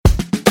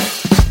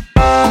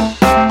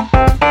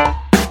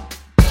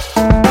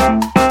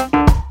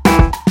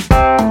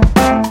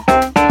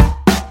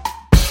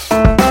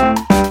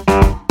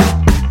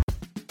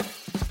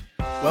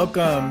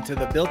welcome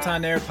to the Built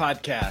on Air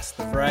podcast,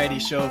 the variety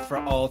show for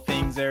all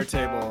things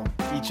Airtable.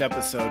 Each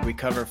episode, we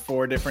cover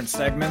 4 different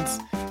segments.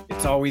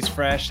 It's always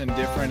fresh and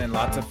different and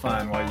lots of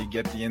fun while you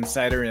get the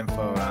insider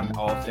info on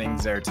all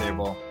things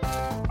Airtable.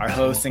 Our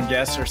hosts and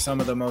guests are some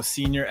of the most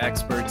senior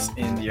experts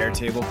in the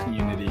Airtable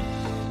community.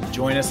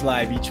 Join us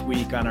live each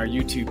week on our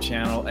YouTube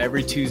channel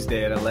every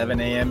Tuesday at 11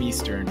 a.m.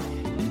 Eastern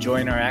and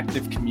join our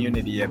active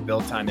community at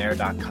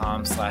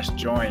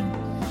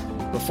builtonair.com/join.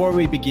 Before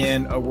we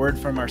begin, a word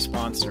from our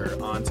sponsor,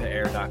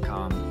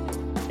 OnToAir.com.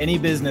 Any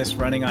business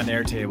running on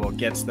Airtable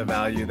gets the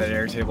value that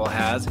Airtable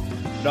has,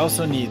 but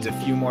also needs a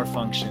few more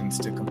functions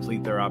to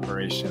complete their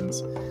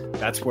operations.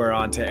 That's where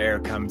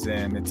OnToAir comes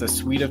in. It's a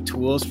suite of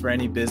tools for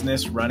any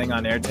business running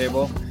on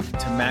Airtable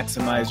to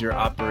maximize your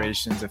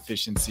operations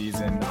efficiencies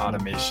and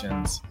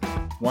automations.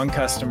 One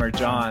customer,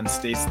 John,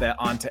 states that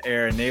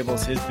OnToAir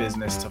enables his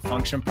business to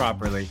function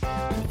properly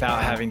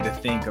without having to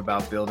think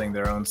about building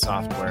their own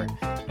software,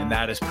 and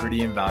that is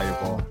pretty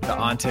invaluable. The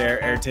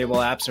OnToAir Airtable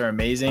apps are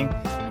amazing,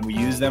 and we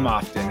use them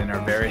often and are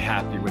very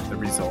happy with the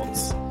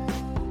results.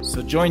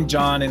 So join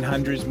John and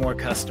hundreds more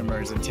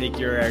customers and take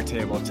your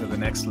Airtable to the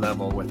next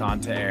level with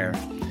OnToAir.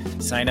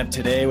 Sign up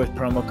today with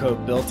promo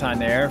code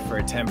BuiltOnAir for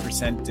a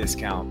 10%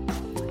 discount.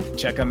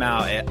 Check them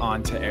out at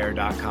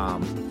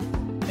OnToAir.com.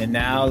 And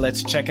now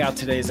let's check out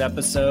today's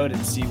episode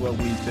and see what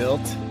we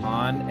built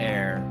on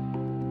air.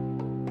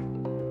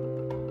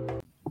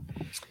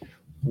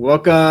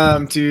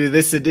 Welcome to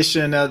this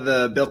edition of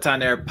the Built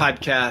on Air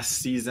podcast,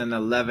 season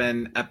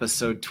 11,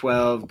 episode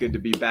 12. Good to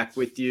be back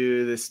with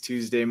you this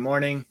Tuesday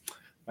morning.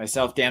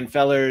 Myself, Dan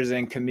Fellers,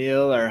 and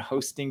Camille are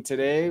hosting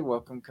today.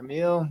 Welcome,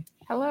 Camille.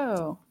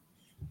 Hello.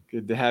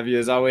 Good to have you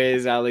as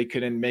always. Ali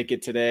couldn't make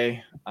it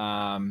today.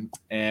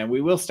 And we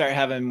will start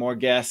having more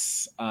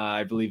guests.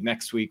 I believe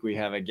next week we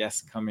have a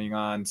guest coming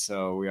on.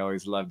 So we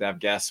always love to have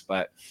guests.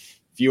 But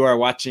if you are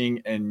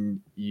watching and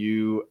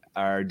you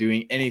are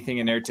doing anything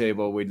in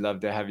Airtable, we'd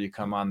love to have you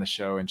come on the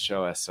show and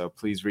show us. So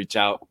please reach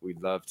out.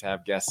 We'd love to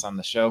have guests on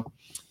the show.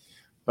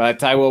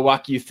 But I will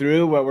walk you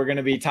through what we're going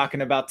to be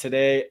talking about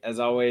today. As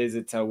always,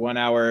 it's a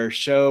 1-hour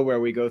show where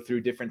we go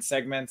through different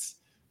segments.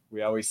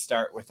 We always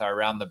start with our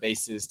Around the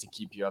Bases to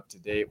keep you up to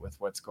date with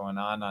what's going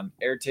on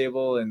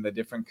Airtable and the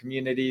different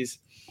communities.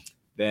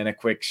 Then a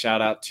quick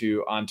shout out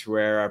to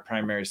OnToAir, our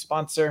primary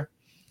sponsor.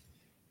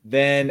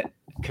 Then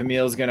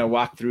Camille's going to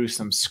walk through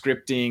some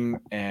scripting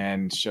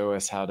and show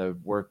us how to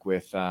work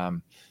with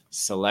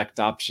select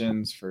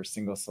options for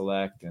single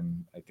select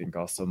and I think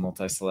also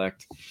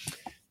multi-select.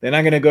 Then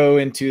I'm going to go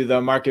into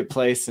the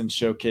marketplace and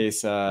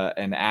showcase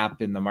an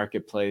app in the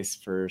marketplace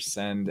for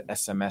send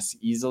SMS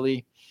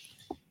easily.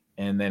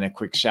 And then a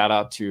quick shout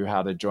out to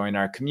how to join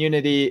our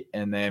community.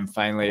 And then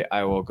finally,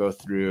 I will go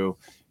through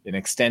an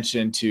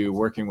extension to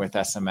working with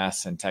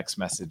SMS and text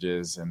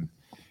messages and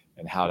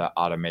how to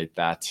automate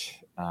that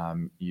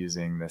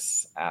using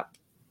this app.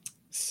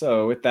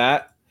 So with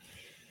that,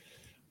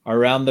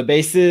 around the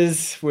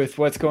bases with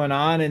what's going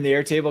on in the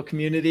Airtable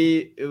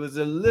community, it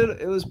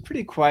was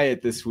pretty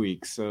quiet this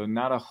week. So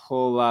not a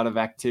whole lot of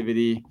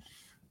activity.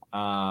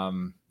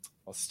 I'll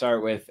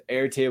start with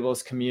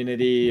Airtable's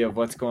community of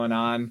what's going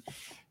on.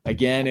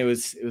 Again, it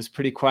was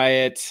pretty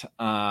quiet.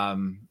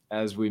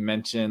 As we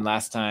mentioned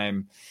last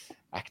time,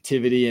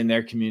 activity in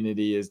their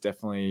community is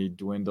definitely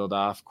dwindled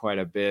off quite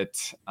a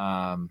bit,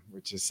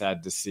 which is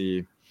sad to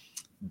see.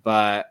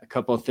 But a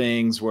couple of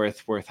things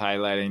worth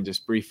highlighting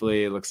just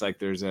briefly. It looks like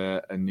there's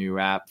a new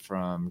app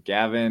from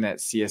Gavin at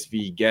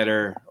CSV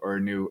Getter, or a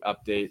new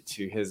update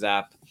to his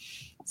app.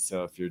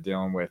 So if you're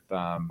dealing with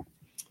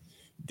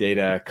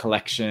data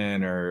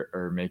collection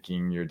or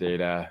making your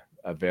data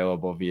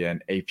available via an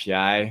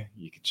API,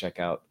 you can check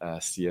out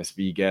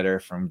CSV Getter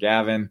from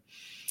Gavin.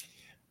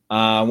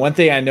 One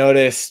thing I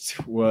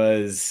noticed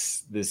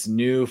was this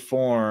new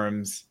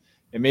forms,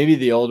 and maybe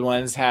the old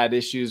ones had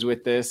issues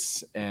with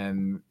this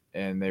and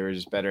they were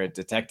just better at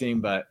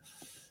detecting, but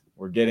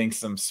we're getting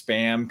some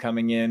spam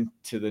coming in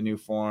to the new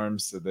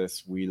forms. So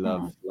this We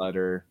Love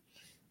Flutter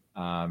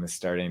is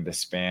starting to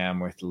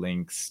spam with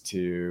links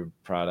to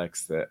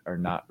products that are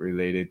not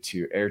related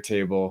to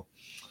Airtable.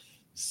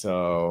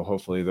 So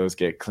hopefully those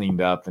get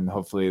cleaned up and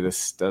hopefully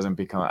this doesn't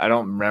become, I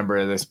don't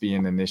remember this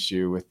being an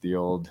issue with the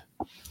old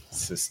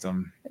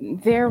system.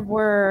 There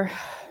were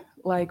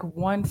like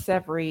once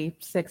every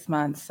 6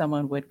 months,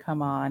 someone would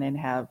come on and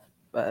have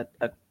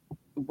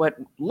what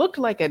looked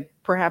like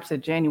perhaps a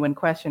genuine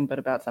question, but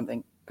about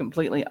something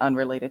completely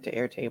unrelated to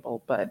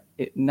Airtable, but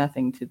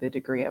nothing to the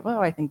degree of,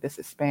 I think this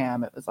is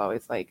spam. It was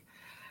always like,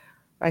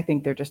 I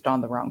think they're just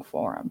on the wrong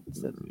forum.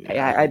 So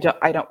I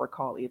don't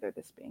recall either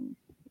this being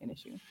an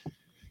issue.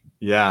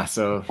 Yeah,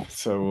 so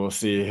we'll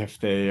see if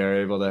they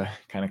are able to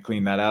kind of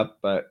clean that up,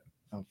 but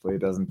hopefully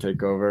it doesn't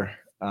take over.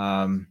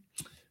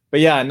 But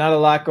yeah, not a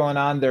lot going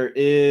on. There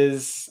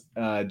is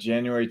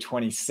January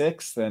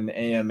 26th, an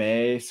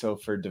AMA. So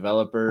for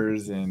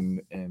developers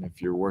and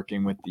if you're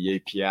working with the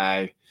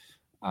API,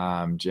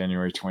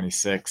 January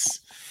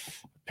 26th,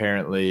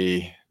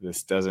 apparently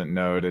this doesn't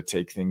know to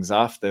take things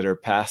off that are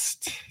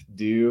past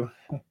due.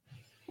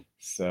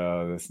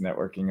 So this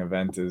networking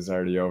event is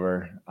already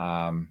over.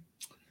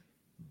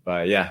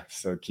 But yeah,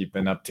 so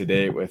keeping up to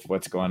date with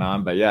what's going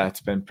on. But yeah,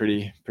 it's been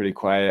pretty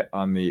quiet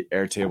on the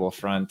Airtable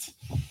front.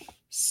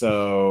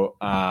 So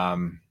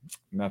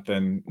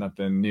nothing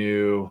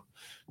new.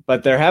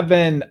 But there have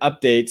been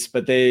updates,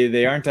 but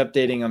they aren't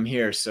updating them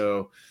here.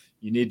 So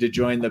you need to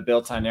join the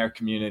Built on Air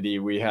community.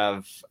 We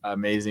have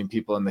amazing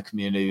people in the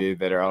community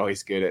that are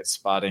always good at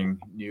spotting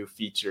new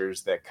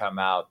features that come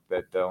out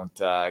that don't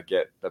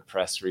get the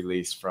press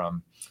release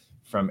from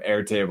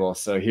Airtable.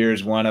 So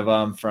here's one of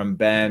them from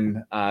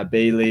Ben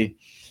Bailey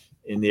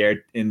in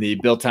the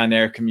Built on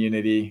Air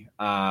community.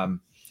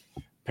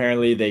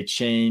 Apparently they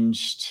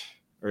changed,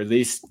 or at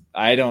least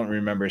I don't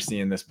remember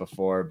seeing this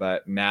before,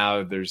 but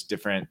now there's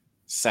different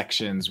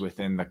sections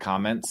within the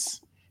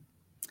comments.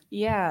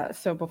 Yeah,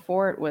 so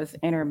before it was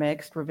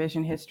intermixed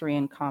revision history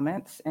and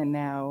comments, and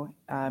now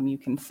you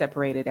can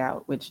separate it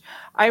out, which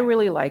I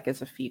really like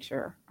as a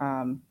feature.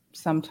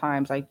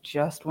 Sometimes I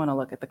just want to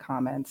look at the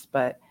comments,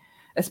 but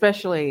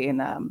especially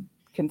in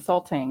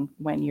consulting,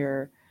 when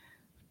you're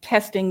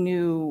testing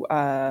new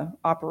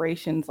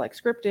operations like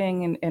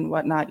scripting and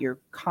whatnot, you're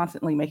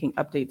constantly making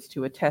updates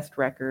to a test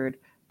record,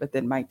 but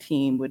then my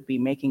team would be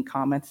making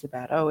comments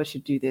about, oh, it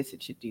should do this,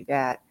 it should do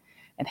that,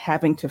 and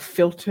having to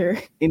filter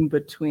in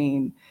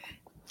between.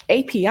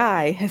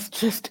 API has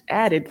just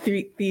added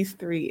these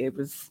three. It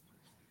was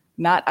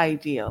not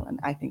ideal, and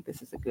I think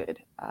this is a good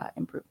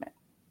improvement.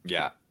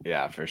 Yeah,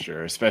 for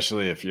sure.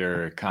 Especially if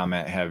you're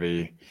comment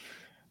heavy.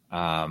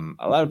 A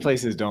lot of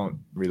places don't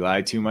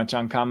rely too much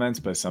on comments,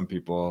 but some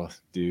people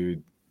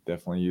do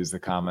definitely use the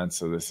comments.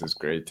 So this is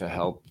great to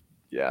help,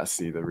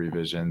 see the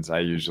revisions. I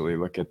usually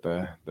look at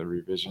the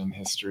revision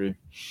history.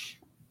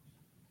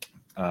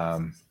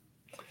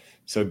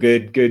 So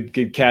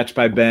good catch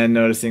by Ben,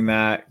 noticing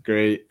that.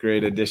 Great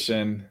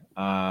addition.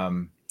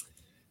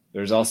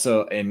 There's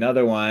also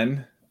another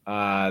one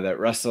that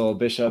Russell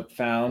Bishop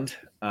found.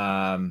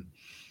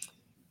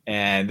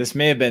 And this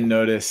may have been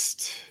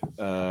noticed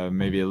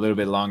maybe a little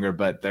bit longer,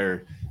 but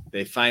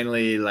they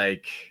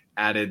finally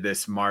added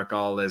this mark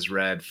all as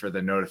read for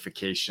the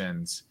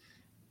notifications.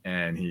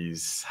 And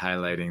he's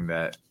highlighting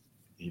that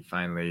he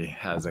finally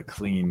has a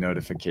clean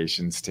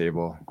notifications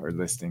table or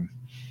listing.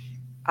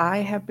 I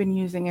have been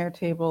using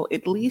Airtable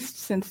at least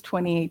since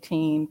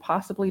 2018,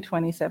 possibly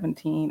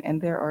 2017, and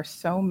there are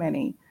so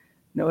many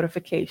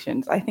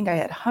notifications. I think I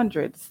had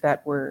hundreds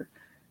that were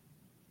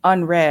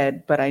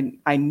unread, but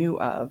I knew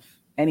of.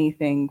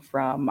 Anything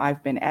from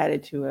I've been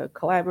added to a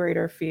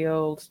collaborator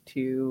field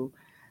to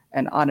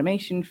an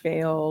automation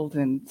failed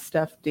and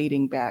stuff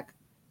dating back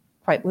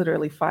quite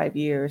literally 5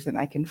 years, and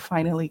I can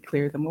finally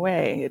clear them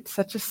away. It's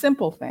such a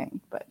simple thing,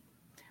 but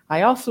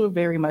I also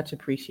very much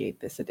appreciate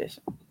this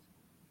addition.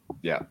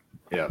 Yeah.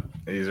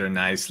 These are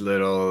nice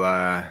little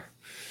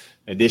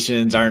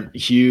additions. Aren't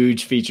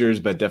huge features,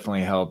 but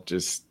definitely help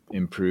just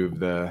improve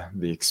the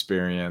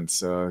experience.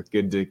 So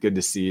good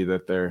to see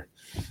that they're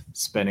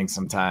spending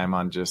some time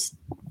on just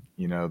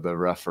the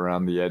rough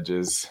around the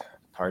edges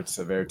parts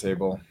of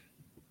Airtable.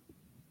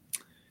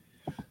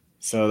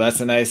 So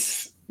that's a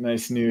nice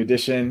new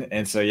addition.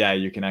 And so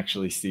you can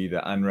actually see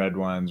the unread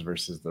ones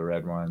versus the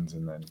read ones,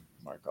 and then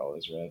mark all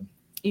as read.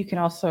 You can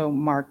also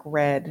mark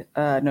read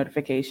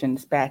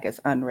notifications back as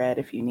unread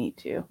if you need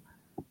to.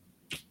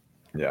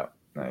 Yeah,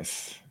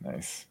 nice.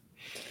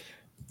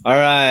 All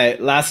right,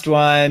 last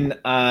one.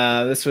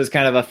 This was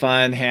kind of a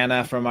fun.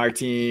 Hannah from our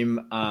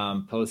team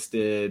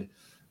posted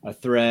a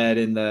thread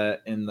in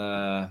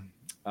the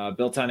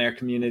Built on Air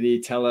community.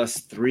 Tell us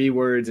 3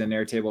 words an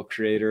Airtable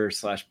creator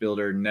 /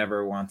 builder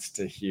never wants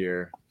to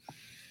hear.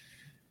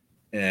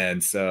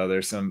 And so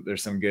there's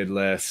some good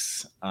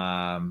lists.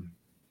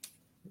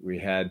 We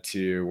had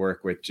to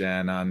work with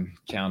Jen on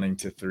counting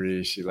to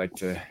 3. She liked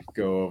to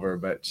go over,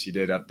 but she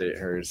did update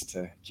hers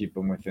to keep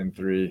them within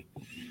 3.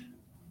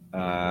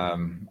 I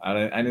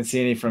didn't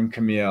see any from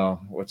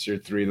Camille. What's your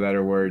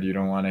 3-letter word you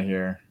don't want to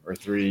hear, or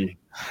 3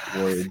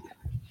 words?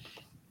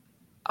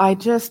 I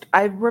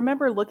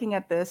remember looking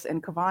at this,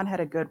 and Kavan had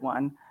a good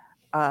one,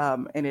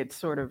 and it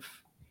sort of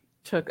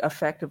took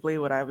effectively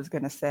what I was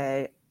going to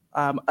say.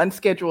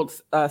 Unscheduled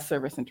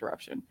service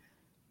interruption.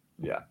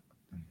 Yeah.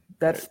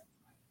 That's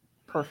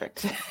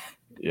perfect.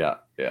 Yeah.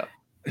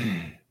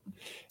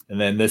 And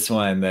then this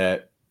one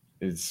that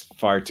is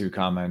far too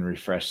common,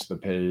 refresh the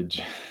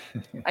page.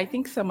 I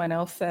think someone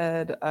else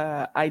said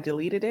I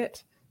deleted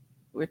it,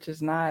 which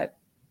is not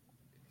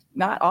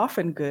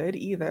often good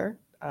either.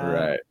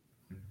 Right.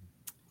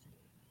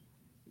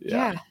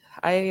 Yeah,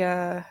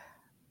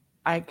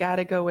 I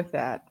gotta go with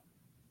that.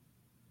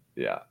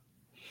 Yeah.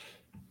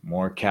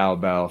 More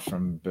cowbell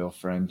from Bill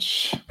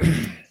French.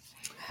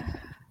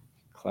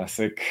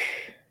 Classic.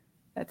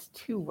 That's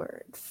 2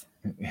 words.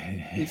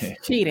 He's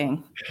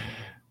cheating.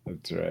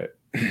 That's right.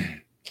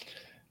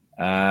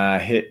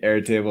 Hit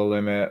Airtable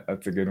limit.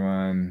 That's a good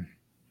one.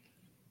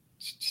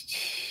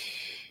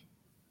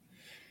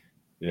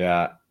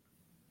 Yeah,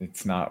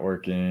 it's not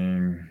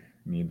working.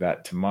 Need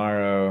that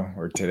tomorrow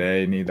or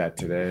today. Need that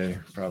today,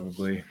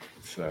 probably.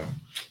 So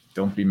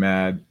don't be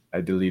mad.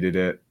 I deleted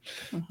it.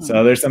 Mm-hmm.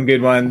 So there's some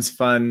good ones.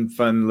 Fun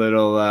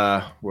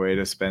little way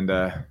to spend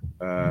a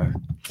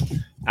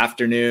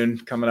afternoon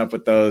coming up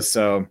with those.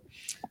 So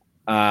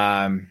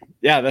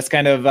that's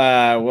kind of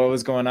what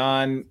was going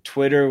on.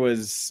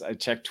 I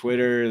checked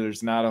Twitter.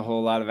 There's not a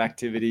whole lot of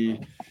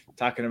activity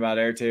talking about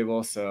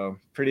Airtable. So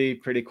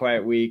pretty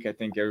quiet week. I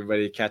think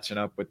everybody catching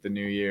up with the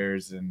New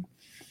Year's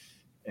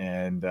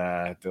and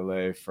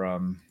delay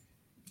from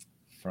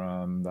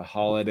the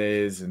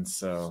holidays. And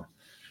so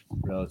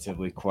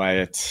relatively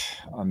quiet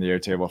on the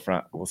Airtable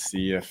front. We'll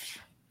see if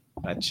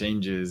that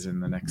changes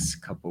in the next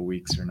couple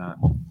weeks or not.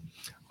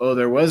 Oh,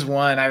 there was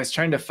one I was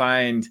trying to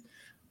find.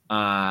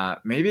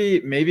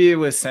 Maybe it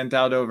was sent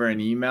out over an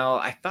email.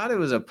 I thought it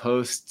was a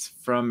post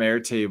from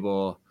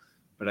Airtable,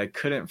 but I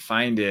couldn't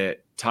find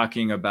it,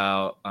 talking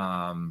about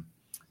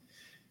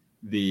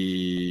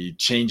the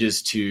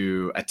changes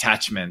to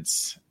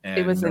attachments. And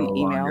it was an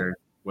email.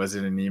 Was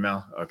it an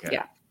email? Okay.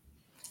 Yeah.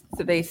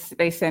 So they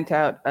sent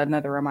out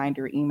another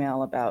reminder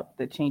email about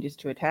the changes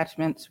to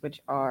attachments, which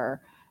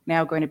are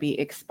now going to be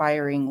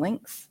expiring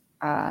links,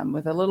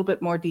 with a little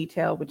bit more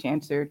detail, which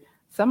answered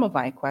some of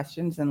my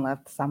questions and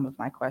left some of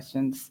my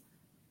questions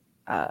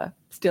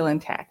still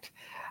intact.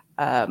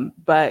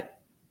 But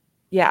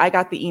yeah, I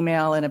got the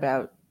email, and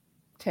about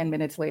 10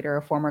 minutes later,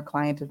 a former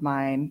client of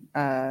mine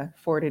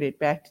forwarded it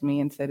back to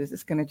me and said, "Is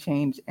this going to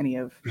change any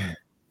of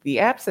the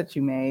apps that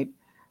you made?"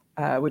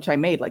 Which I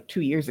made like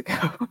 2 years ago.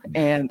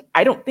 And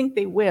I don't think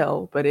they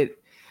will, but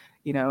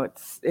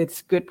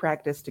it's good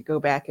practice to go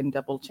back and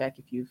double check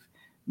if you've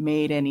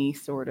made any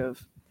sort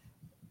of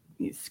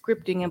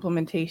scripting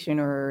implementation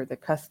or the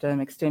custom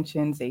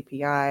extensions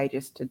API,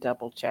 just to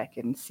double check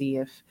and see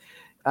if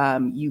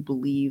you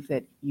believe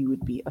that you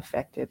would be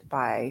affected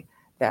by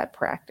that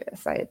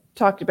practice. I had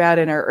talked about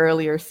in our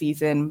earlier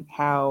season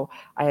how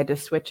I had to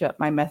switch up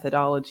my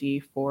methodology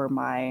for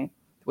the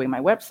way my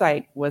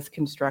website was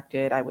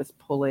constructed. I was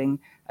pulling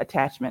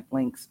attachment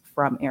links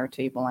from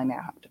Airtable. I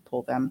now have to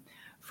pull them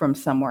from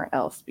somewhere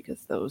else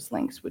because those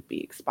links would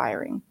be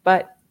expiring.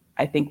 But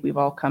I think we've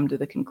all come to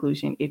the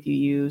conclusion, if you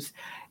use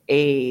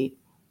a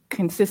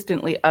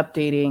consistently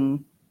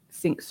updating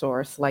sync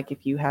source, like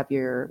if you have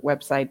your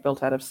website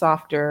built out of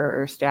Softer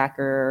or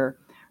Stacker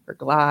or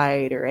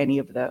Glide or any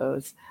of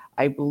those,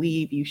 I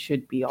believe you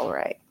should be all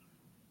right.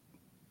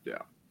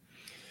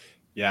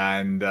 Yeah.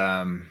 And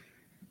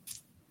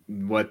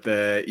what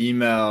the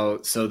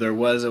email, so there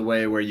was a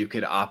way where you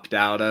could opt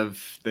out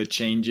of the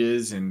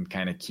changes and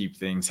kind of keep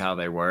things how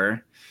they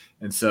were.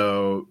 And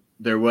so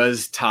there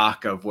was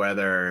talk of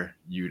whether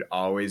you'd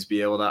always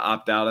be able to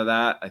opt out of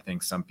that. I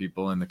think some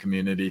people in the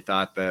community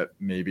thought that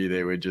maybe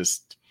they would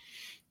just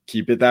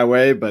keep it that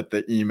way, but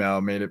the email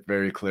made it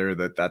very clear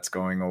that that's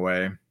going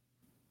away.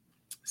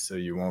 So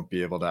you won't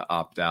be able to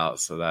opt out.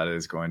 So that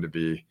is going to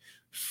be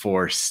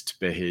forced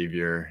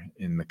behavior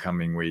in the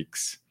coming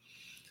weeks.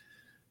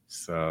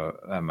 So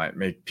that might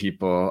make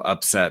people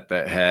upset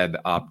that had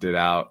opted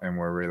out and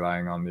were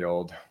relying on the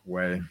old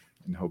way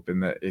and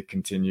hoping that it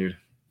continued.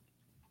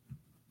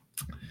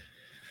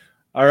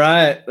 All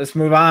right, let's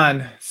move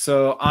on.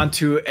 So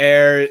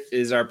On2Air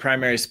is our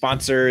primary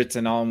sponsor. It's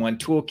an all-in-one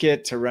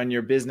toolkit to run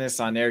your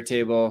business on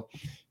Airtable.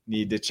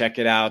 Need to check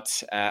it out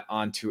at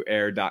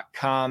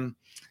on2air.com.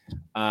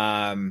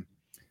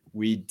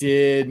 We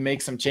did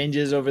make some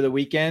changes over the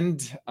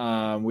weekend.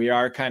 We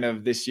are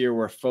this year,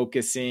 we're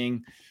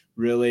focusing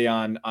really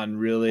on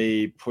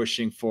really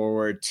pushing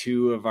forward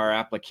two of our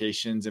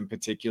applications, in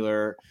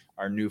particular,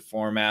 our new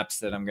form apps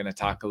that I'm going to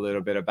talk a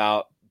little bit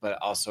about, but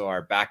also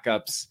our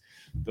backups.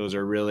 Those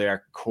are really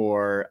our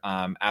core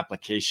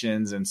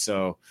applications. And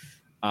so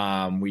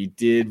we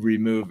did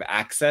remove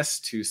access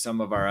to some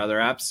of our other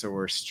apps. So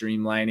we're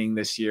streamlining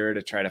this year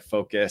to try to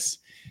focus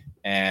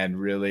and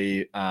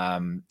really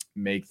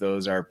make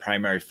those our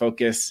primary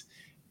focus.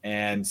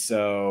 And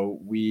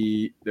so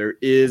there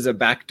is a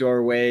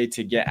backdoor way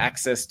to get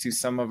access to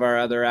some of our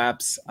other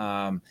apps.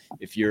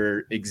 If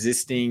you're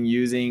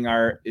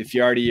if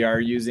you already are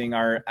using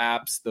our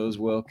apps, those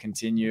will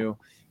continue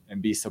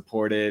and be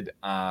supported.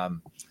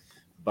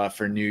 But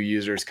for new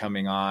users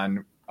coming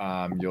on,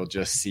 you'll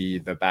just see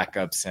the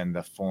backups and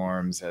the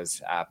forms as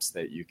apps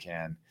that you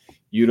can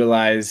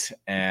utilize.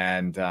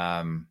 And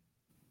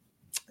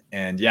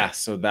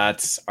so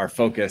that's our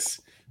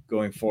focus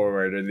going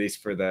forward, at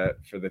least for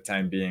the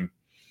time being.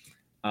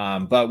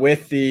 But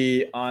with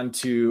the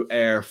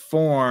On2Air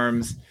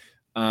forms,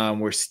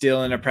 we're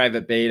still in a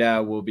private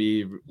beta. We'll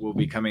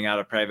be coming out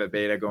of private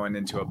beta, going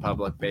into a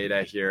public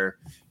beta here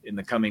in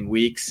the coming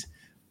weeks.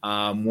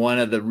 One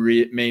of the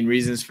main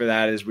reasons for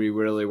that is we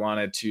really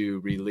wanted to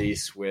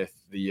release with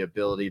the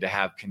ability to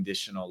have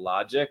conditional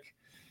logic.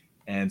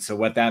 And so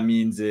what that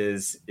means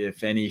is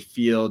if any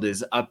field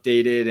is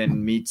updated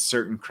and meets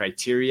certain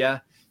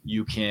criteria,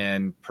 you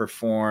can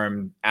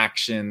perform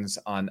actions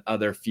on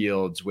other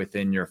fields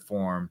within your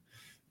form.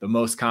 The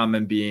most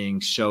common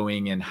being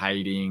showing and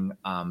hiding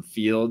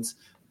fields,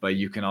 but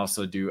you can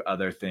also do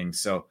other things.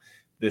 So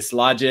this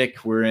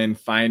logic, we're in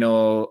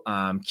final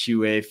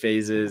QA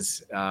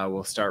phases.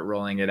 We'll start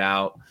rolling it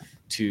out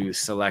to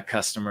select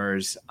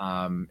customers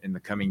in the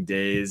coming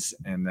days,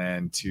 and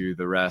then to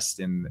the rest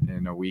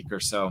in a week or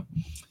so.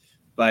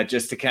 But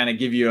just to kind of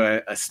give you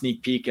a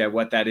sneak peek at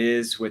what that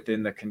is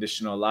within the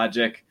conditional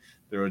logic,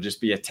 there will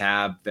just be a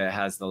tab that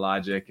has the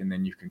logic, and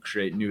then you can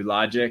create new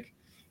logic,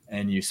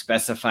 and you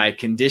specify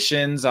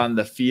conditions on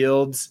the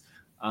fields.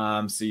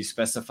 So you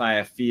specify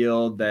a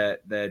field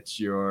that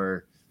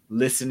you're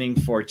listening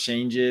for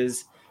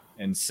changes.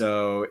 And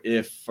so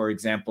if, for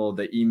example,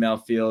 the email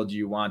field,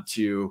 you want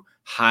to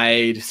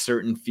hide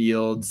certain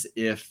fields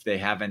if they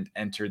haven't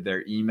entered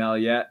their email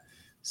yet.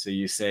 So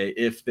you say,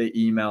 if the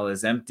email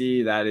is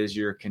empty, that is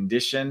your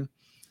condition.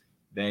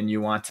 Then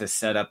you want to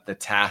set up the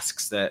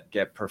tasks that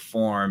get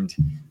performed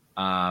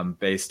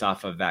based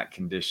off of that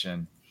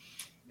condition.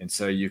 And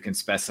so you can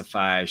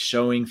specify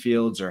showing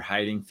fields or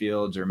hiding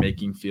fields, or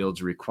making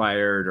fields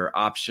required or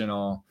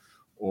optional,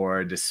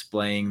 or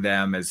displaying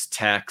them as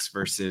text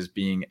versus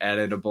being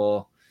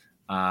editable,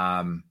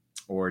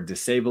 or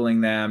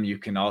disabling them. You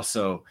can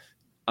also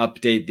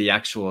update the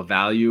actual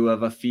value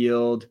of a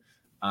field,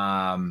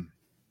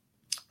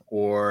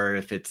 or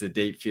if it's a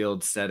date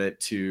field, set it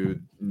to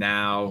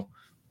now,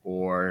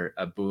 or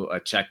a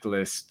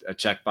checklist, a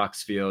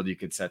checkbox field, you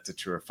could set to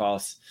true or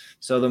false.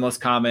 So the most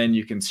common,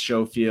 you can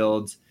show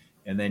fields,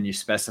 and then you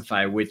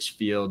specify which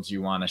fields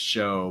you want to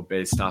show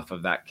based off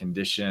of that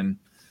condition.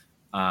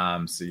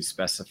 So you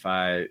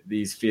specify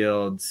these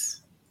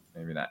fields,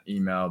 maybe not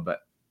email,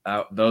 but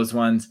those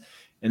ones.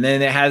 And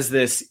then it has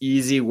this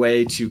easy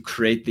way to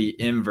create the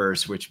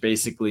inverse, which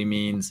basically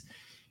means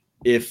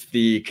if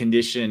the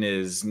condition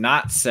is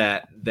not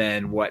set,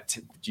 then what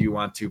do you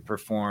want to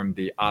perform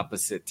the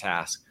opposite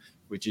task,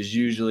 which is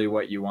usually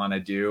what you want to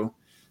do.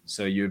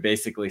 So you would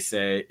basically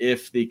say,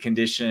 if the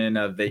condition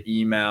of the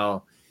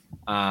email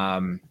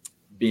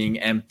being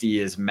empty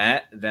is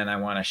met, then I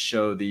want to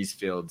show these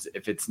fields.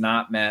 If it's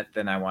not met,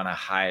 then I want to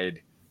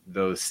hide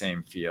those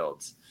same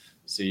fields.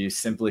 So you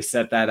simply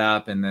set that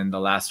up. And then the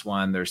last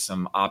one, there's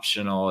some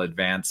optional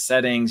advanced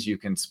settings. You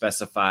can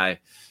specify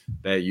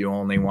that you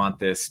only want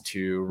this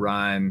to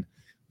run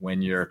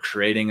when you're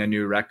creating a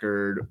new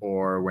record,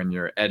 or when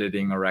you're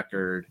editing a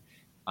record,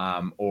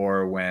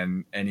 or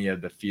when any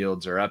of the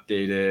fields are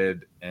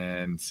updated.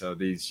 And so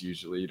these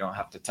usually you don't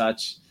have to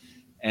touch.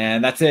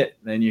 And that's it.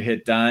 Then you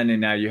hit done,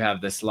 and now you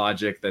have this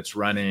logic that's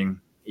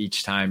running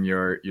each time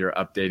you're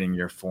updating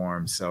your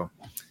form. So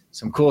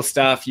some cool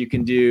stuff you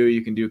can do.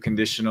 You can do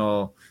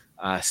conditional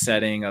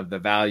setting of the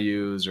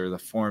values or the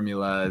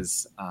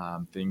formulas,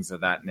 things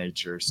of that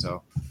nature.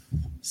 So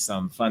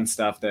some fun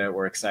stuff that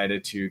we're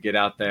excited to get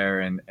out there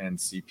and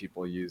see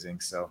people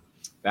using. So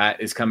that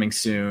is coming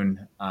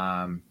soon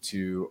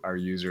to our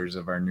users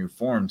of our new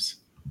forms.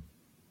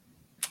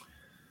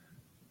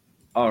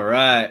 All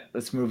right,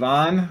 let's move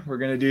on. We're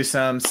going to do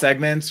some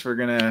segments. We're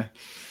going to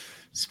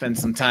spend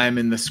some time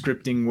in the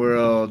scripting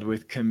world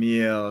with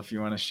Camille. If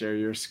you want to share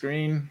your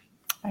screen.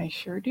 I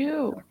sure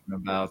do. Talking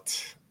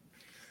about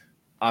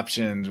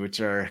options,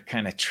 which are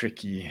kind of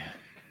tricky.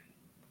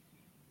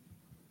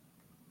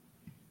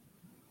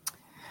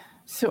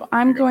 So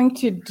I'm going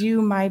to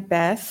do my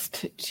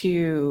best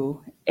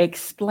to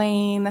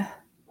explain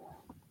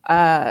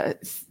sort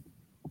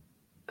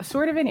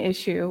of an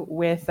issue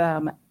with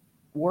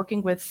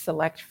working with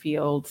select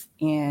fields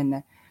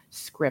in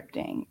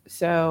scripting.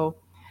 So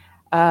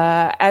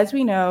as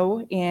we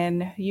know,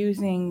 in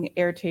using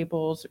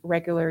Airtable's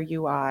regular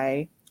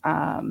UI,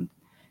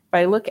 if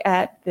I look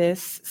at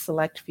this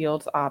select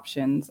fields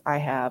options, I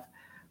have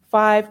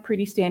 5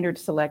 pretty standard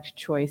select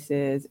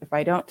choices. If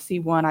I don't see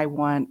one I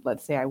want,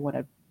 let's say I want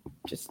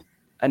just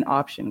an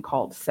option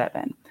called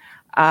 7,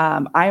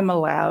 I'm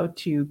allowed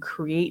to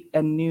create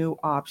a new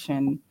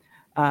option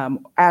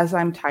as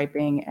I'm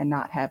typing and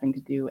not having to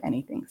do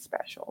anything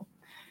special.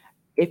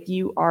 If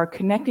you are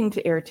connecting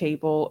to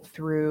Airtable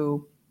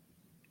through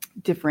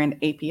different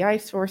API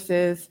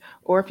sources,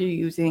 or if you're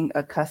using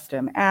a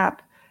custom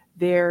app,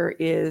 there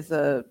is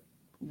a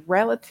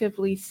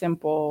relatively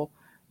simple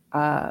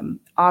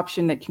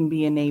option that can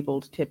be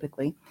enabled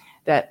typically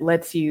that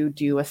lets you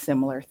do a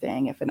similar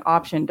thing. If an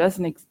option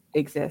doesn't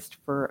exist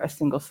for a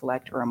single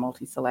select or a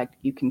multi-select,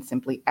 you can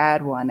simply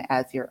add one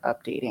as you're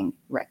updating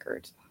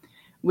records.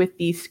 With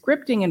the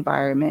scripting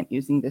environment,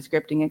 using the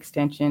scripting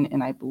extension,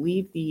 and I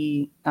believe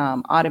the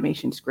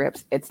automation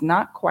scripts, it's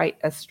not quite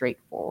as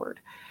straightforward.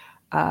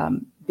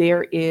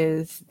 There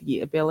is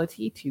the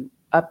ability to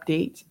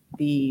update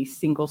the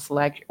single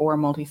select or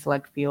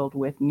multi-select field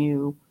with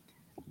new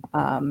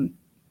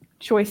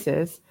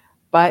choices,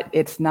 but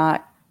it's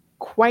not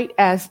quite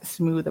as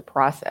smooth a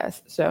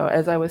process. So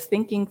as I was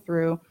thinking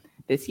through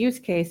this use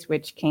case,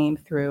 which came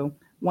through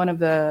one of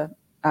the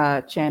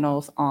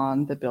channels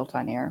on the Built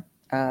on Air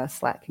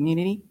Slack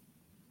community,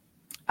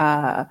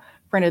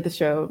 friend of the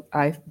show,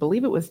 I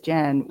believe it was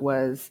Jen,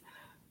 was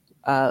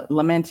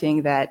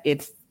lamenting that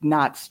it's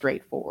not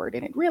straightforward,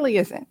 and it really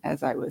isn't.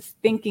 As I was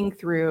thinking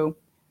through,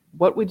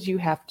 what would you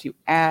have to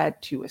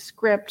add to a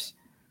script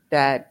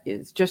that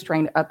is just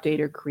trying to update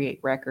or create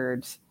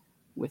records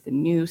with a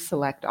new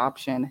select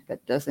option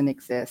that doesn't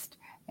exist,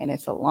 and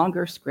it's a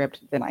longer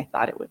script than I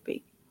thought it would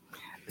be.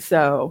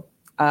 So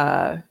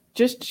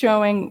just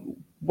showing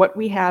what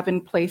we have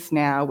in place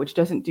now, which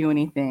doesn't do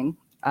anything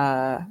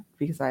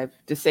because I've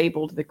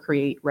disabled the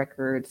create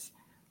records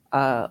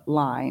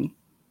line.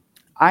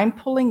 I'm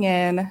pulling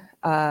in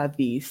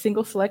the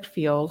single select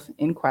field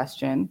in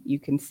question. You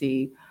can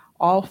see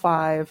all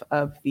 5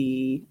 of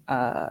the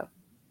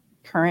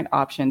current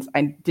options.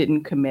 I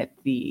didn't commit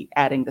the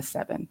adding the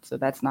 7, so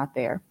that's not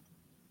there.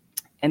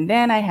 And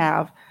then I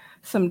have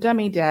some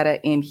dummy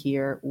data in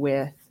here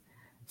with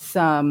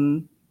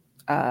some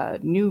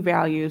new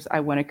values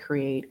I want to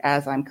create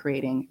as I'm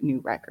creating new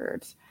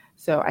records.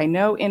 So I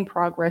know in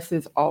progress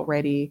is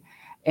already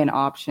an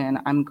option.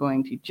 I'm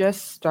going to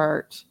just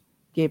start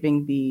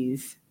giving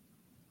these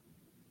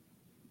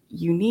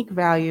unique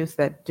values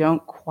that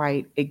don't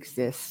quite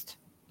exist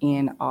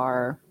in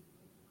our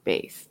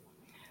base.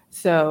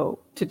 So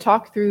to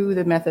talk through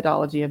the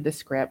methodology of the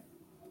script,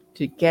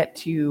 to get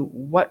to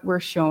what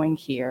we're showing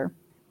here,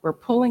 we're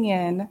pulling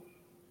in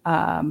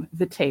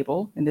the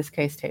table, in this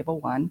case, table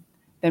 1.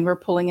 Then we're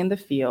pulling in the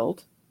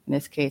field. In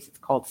this case, it's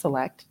called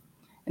select.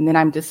 And then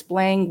I'm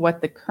displaying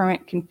what the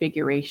current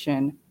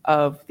configuration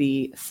of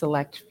the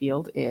select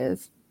field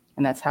is.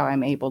 And that's how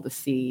I'm able to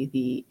see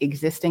the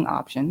existing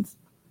options.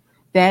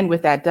 Then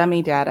with that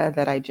dummy data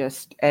that I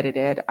just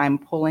edited, I'm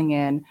pulling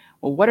in,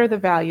 well, what are the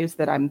values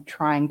that I'm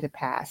trying to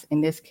pass? In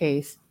this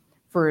case,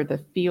 for the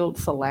field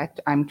select,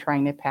 I'm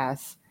trying to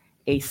pass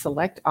a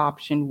select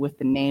option with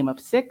the name of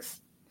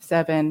 6,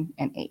 7,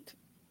 and 8.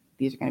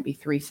 These are going to be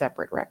 3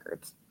 separate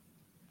records.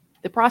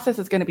 The process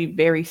is going to be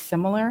very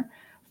similar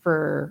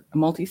for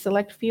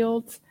multi-select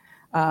fields.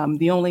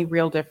 The only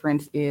real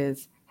difference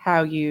is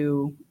how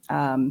you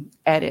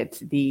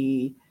edit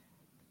the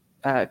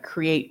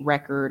create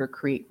record or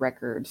create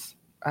records.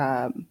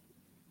 And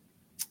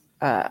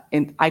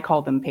I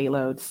call them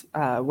payloads,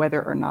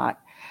 whether or not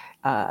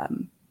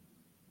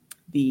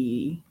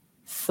the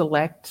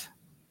select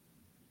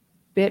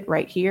bit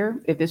right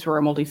here, if this were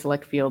a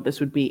multi-select field, this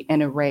would be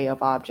an array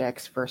of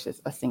objects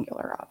versus a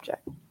singular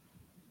object.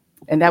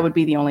 And that would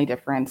be the only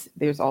difference.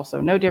 There's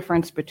also no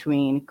difference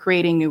between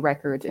creating new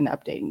records and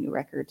updating new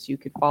records. You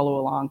could follow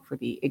along for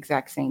the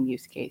exact same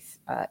use case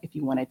if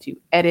you wanted to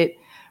edit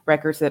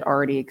records that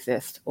already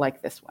exist,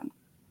 like this one.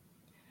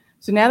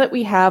 So now that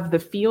we have the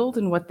field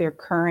and what their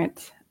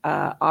current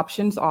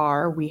options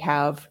are, we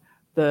have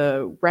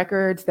the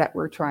records that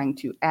we're trying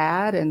to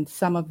add, and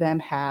some of them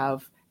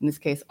have, in this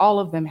case, all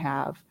of them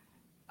have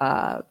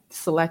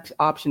select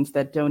options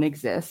that don't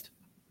exist.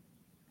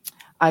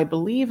 I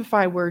believe if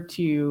I were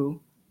to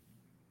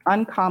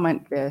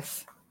uncomment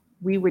this,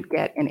 we would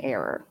get an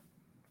error.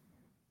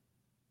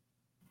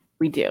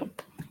 We do.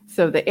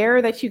 So the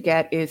error that you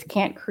get is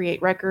can't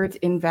create records,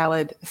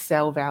 invalid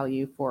cell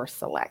value for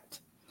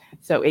select.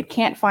 So it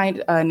can't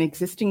find an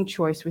existing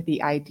choice with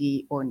the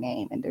ID or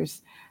name. And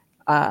there's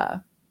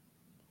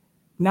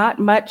not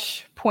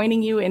much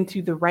pointing you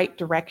into the right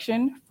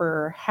direction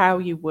for how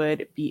you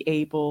would be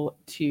able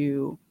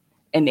to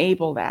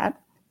enable that.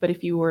 But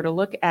if you were to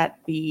look at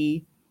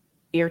the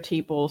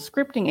Airtable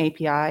scripting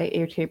API,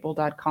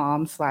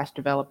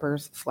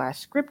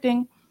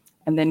 airtable.com/developers/scripting,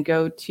 and then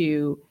go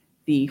to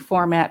the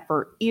format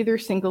for either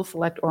single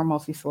select or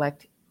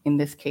multi-select. In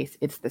this case,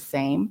 it's the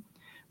same.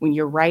 When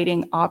you're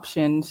writing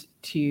options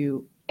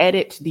to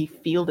edit the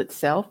field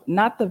itself,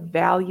 not the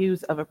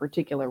values of a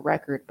particular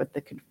record, but the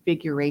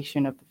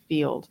configuration of the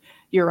field,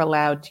 you're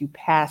allowed to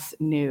pass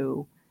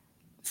new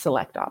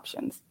select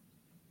options.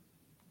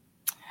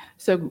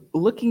 So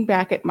looking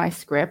back at my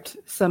script,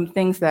 some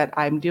things that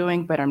I'm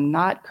doing, but I'm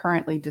not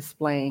currently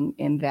displaying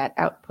in that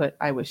output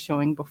I was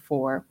showing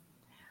before.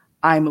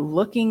 I'm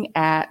looking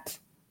at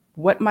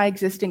what my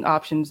existing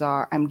options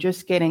are. I'm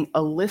just getting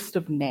a list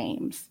of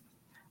names.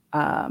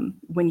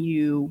 When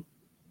you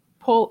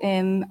pull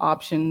in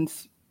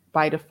options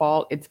by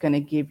default, it's going to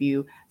give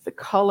you the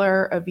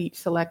color of each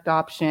select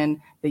option,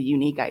 the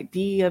unique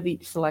ID of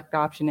each select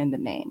option, and the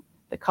name.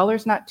 The color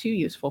is not too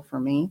useful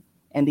for me.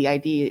 And the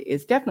ID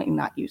is definitely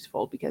not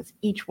useful because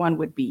each one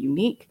would be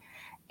unique.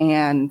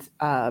 And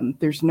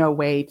there's no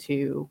way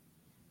to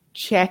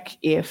check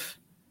if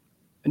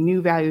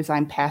new values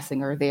I'm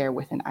passing are there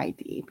with an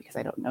ID because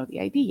I don't know the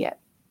ID yet.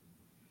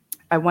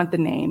 I want the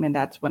name, and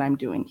that's what I'm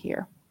doing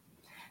here.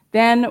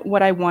 Then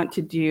what I want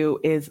to do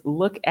is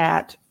look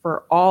at,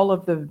 for all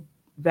of the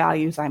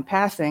values I'm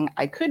passing,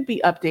 I could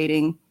be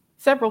updating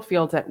several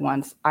fields at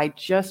once. I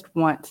just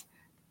want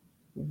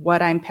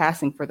what I'm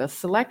passing for the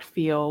select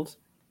field.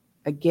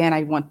 Again,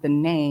 I want the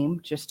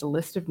name, just a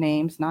list of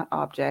names, not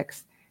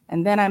objects.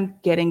 And then I'm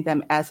getting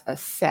them as a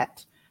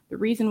set. The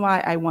reason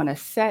why I want a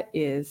set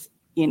is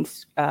in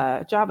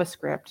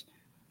JavaScript,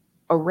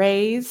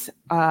 arrays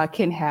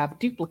can have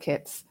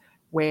duplicates,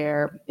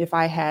 where if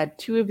I had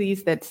 2 of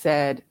these that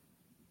said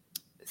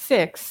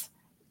 6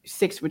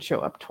 would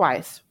show up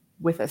twice.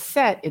 With a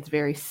set, it's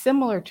very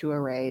similar to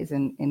arrays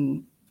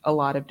in a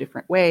lot of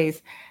different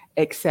ways,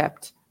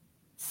 except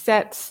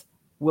sets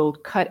will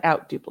cut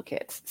out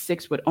duplicates.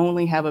 6 would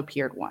only have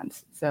appeared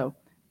once. So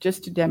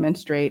just to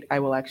demonstrate, I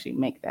will actually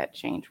make that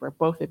change where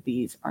both of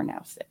these are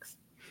now 6.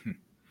 You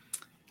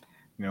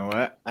know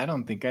what? I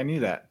don't think I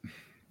knew that.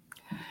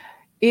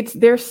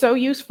 They're so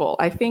useful.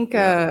 I think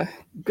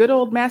good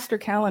old master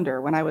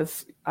calendar, when I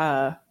was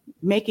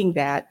making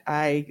that,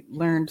 I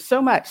learned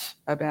so much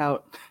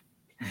about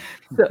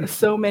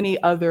so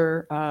many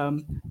other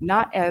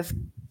not as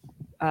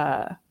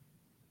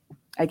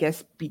I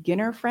guess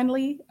beginner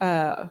friendly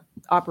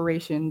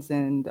operations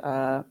and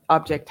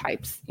object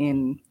types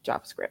in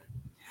JavaScript.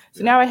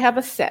 So now I have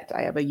a set.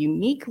 I have a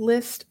unique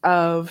list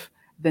of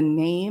the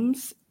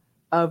names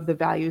of the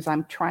values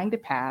I'm trying to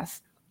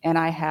pass, and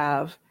I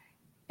have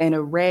an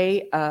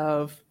array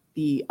of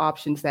the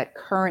options that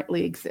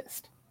currently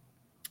exist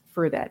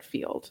for that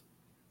field.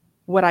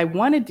 What I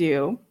want to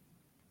do,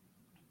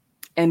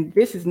 and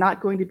this is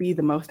not going to be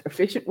the most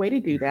efficient way to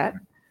do that,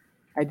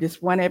 I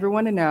just want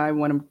everyone to know, I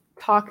want to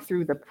talk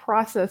through the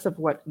process of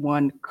what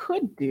one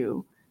could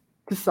do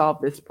to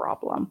solve this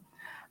problem.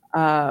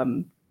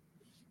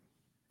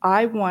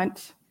 I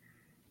want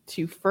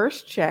to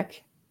first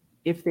check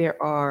if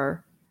there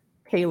are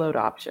payload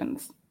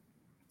options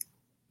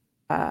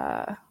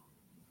in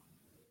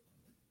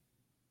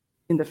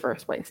the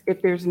first place.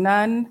 If there's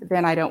none,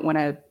 then I don't want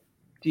to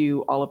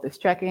do all of this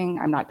checking.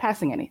 I'm not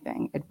passing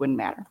anything. It wouldn't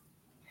matter.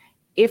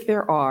 If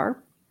there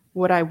are,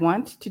 what I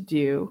want to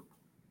do,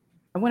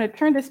 I want to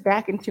turn this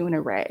back into an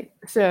array.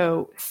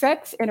 So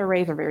sets and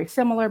arrays are very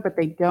similar, but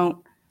they don't,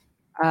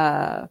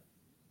 they're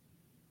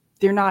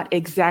not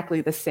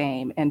exactly the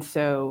same. And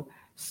so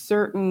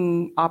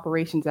certain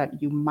operations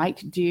that you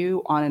might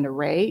do on an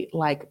array,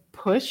 like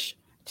push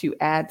to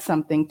add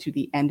something to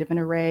the end of an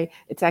array,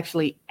 it's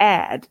actually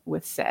add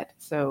with set.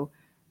 So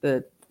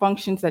the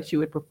functions that you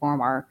would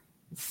perform are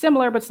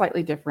similar but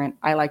slightly different.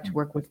 I like to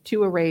work with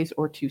 2 arrays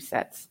or 2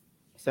 sets.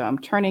 So I'm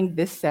turning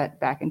this set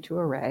back into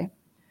array.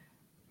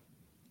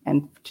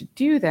 And to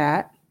do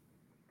that,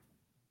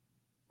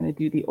 I'm going to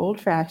do the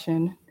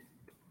old-fashioned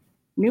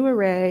new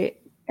array,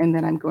 and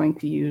then I'm going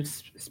to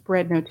use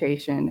spread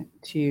notation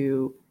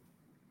to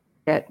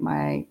get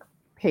my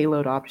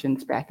payload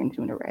options back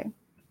into an array.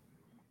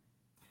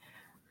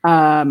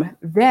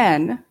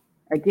 Then,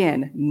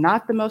 again,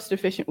 not the most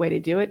efficient way to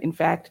do it. In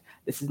fact,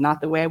 this is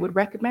not the way I would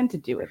recommend to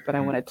do it, but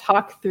I want to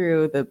talk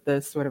through the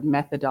sort of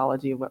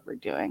methodology of what we're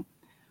doing.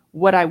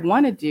 What I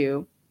want to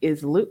do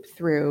is loop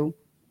through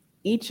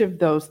each of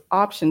those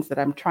options that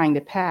I'm trying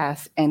to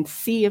pass and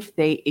see if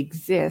they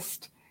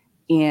exist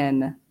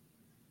in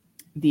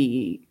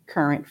the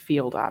current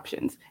field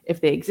options. If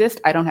they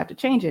exist, I don't have to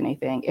change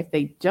anything. If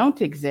they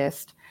don't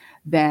exist,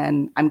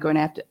 then I'm going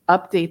to have to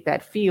update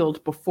that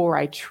field before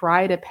I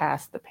try to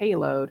pass the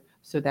payload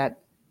so that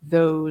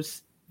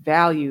those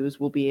values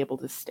will be able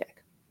to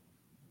stick.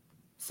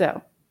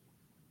 So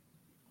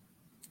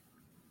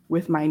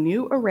with my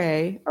new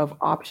array of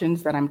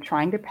options that I'm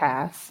trying to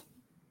pass,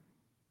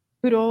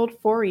 good old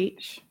for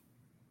each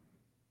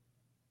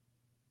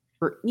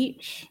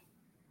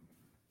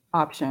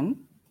option,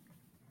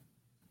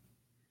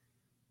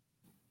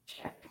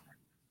 check.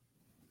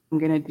 I'm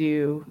going to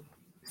do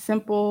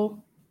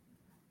simple,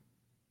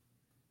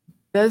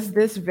 does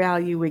this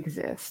value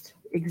exist?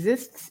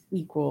 Exists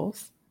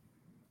equals,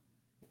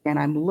 and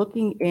I'm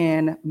looking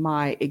in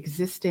my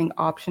existing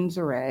options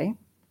array.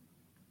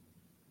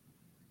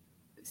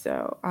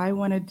 So I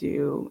want to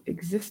do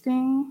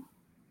existing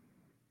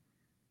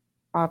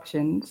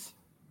options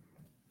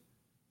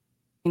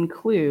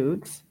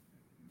includes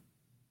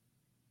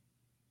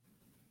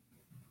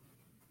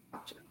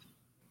options.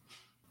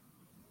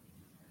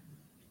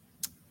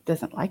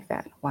 Doesn't like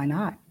that. Why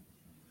not?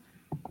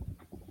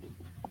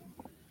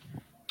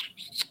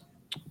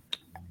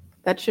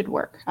 That should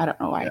work. I don't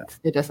know why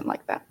it doesn't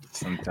like that.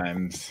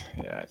 Sometimes,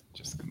 it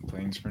just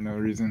complains for no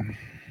reason.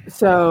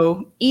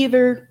 So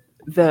either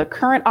the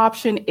current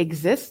option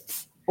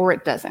exists or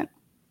it doesn't.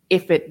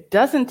 If it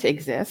doesn't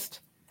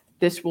exist,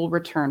 this will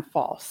return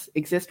false.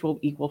 Exist will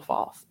equal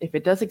false. If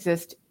it does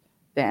exist,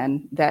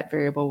 then that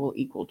variable will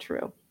equal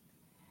true.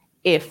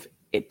 If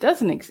it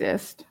doesn't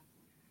exist,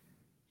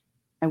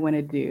 I want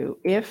to do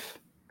if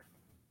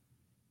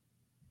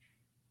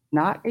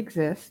not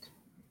exist.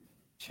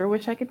 Sure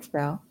wish I could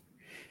spell.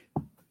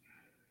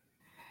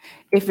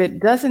 If it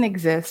doesn't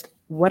exist,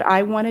 what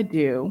I want to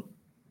do,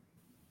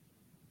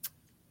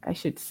 I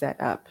should set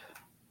up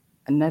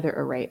another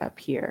array up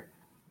here.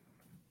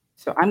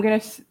 So I'm going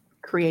to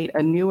create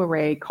a new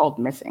array called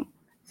missing.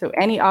 So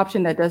any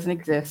option that doesn't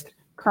exist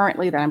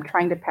currently that I'm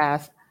trying to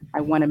pass,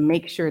 I want to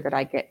make sure that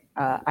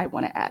I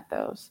want to add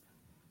those.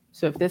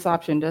 So if this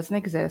option doesn't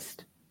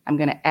exist, I'm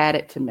going to add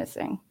it to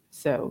missing.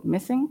 So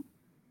missing,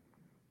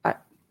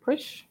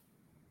 push,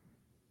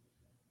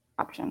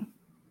 option.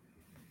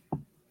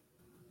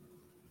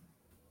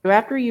 So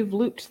after you've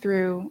looped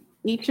through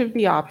each of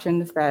the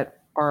options that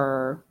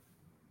are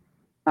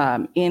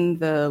in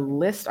the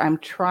list I'm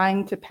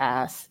trying to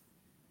pass,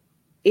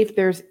 if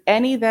there's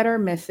any that are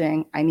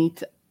missing, I need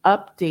to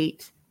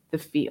update the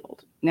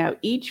field. Now,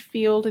 each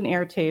field in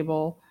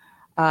Airtable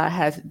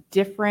has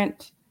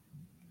different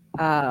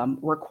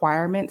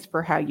requirements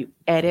for how you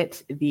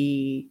edit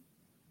the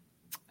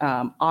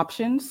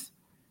options.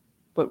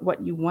 But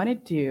what you want to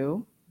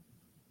do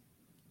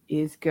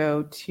is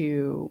go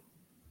to,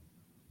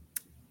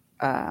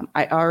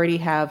 I already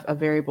have a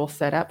variable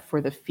set up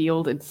for the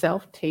field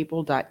itself,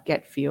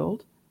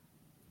 table.getField.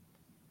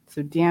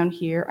 So down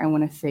here, I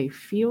want to say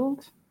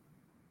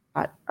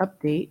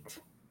field.update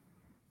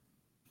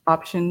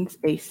options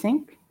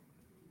async.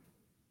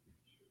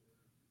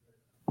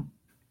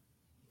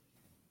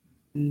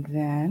 And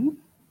then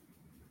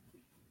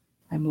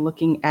I'm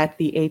looking at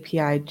the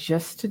API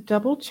just to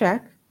double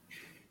check.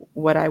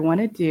 What I want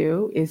to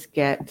do is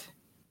get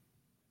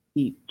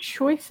the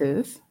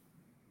choices,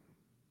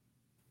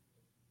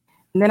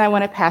 and then I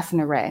want to pass an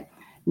array.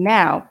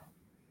 Now,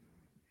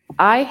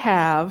 I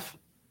have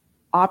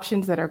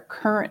options that are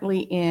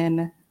currently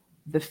in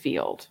the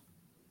field.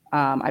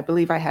 I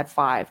believe I had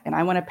 5, and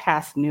I want to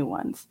pass new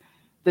ones.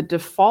 The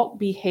default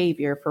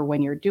behavior for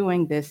when you're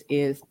doing this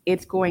is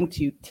it's going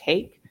to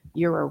take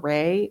your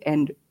array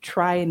and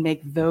try and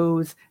make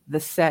those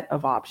the set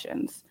of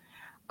options.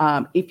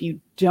 If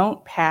you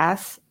don't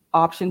pass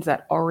options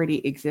that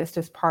already exist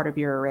as part of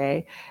your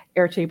array,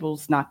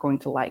 Airtable's not going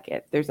to like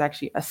it. There's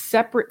actually a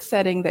separate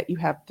setting that you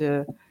have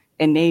to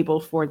enable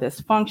for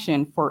this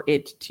function for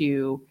it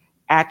to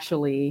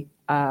actually,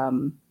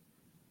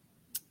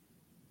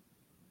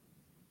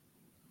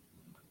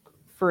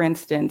 for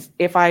instance,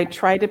 if I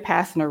tried to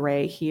pass an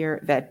array here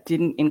that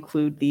didn't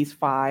include these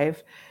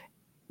 5,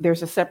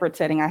 there's a separate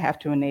setting I have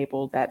to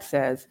enable that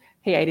says,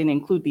 hey, I didn't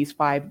include these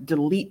 5,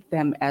 delete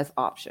them as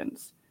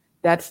options.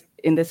 That's,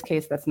 in this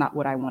case, that's not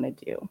what I want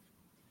to do.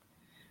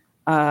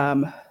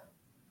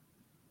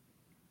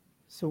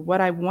 So what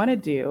I want to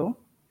do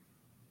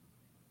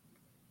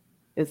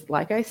is,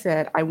 like I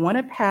said, I want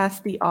to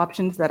pass the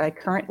options that I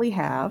currently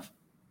have,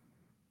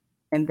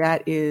 and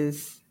that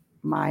is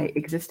my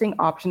existing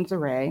options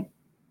array.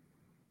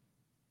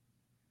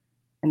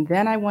 And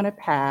then I want to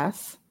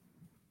pass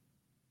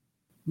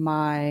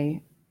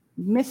my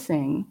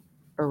missing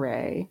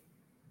array,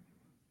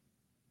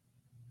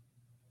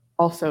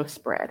 also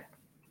spread.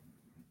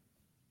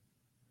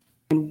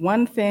 And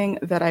one thing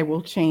that I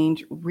will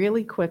change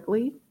really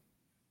quickly,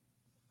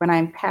 when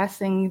I'm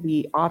passing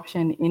the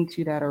option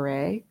into that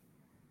array,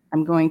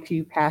 I'm going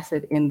to pass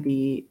it in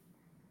the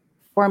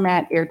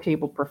format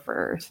Airtable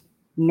prefers,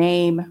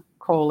 name,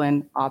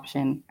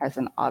 option as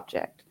an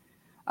object.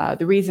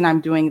 The reason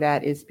I'm doing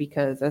that is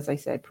because, as I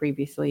said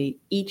previously,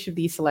 each of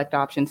these select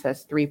options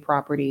has 3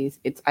 properties: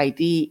 its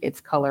ID,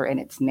 its color, and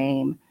its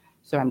name.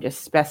 So I'm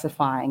just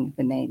specifying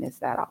the name is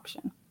that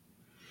option.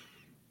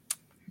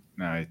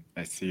 No,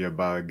 I see a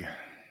bug.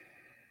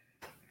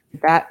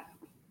 That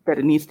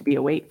it needs to be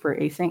a wait for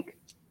async?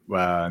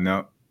 Well,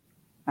 no.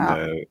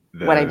 The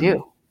what I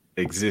do?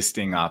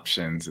 Existing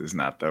options is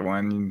not the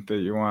one that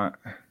you want.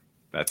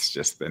 That's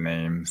just the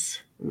names.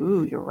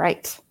 Ooh, you're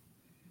right.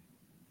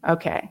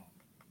 Okay.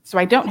 So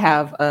I don't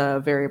have a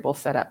variable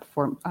set up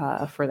for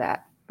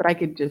that, but I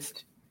could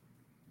just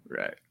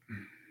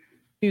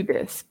do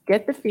this.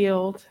 Get the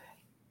field,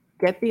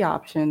 get the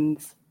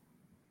options,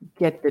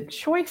 get the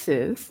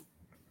choices,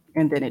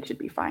 and then it should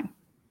be fine.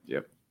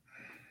 Yep.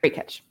 Great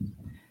catch.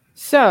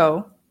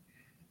 So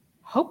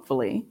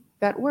hopefully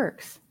that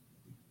works.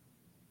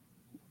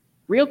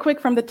 Real quick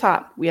from the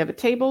top, we have a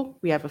table,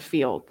 we have a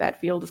field. That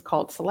field is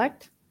called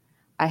select.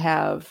 I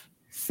have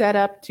set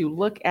up to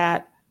look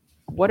at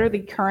what are the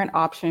current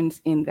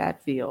options in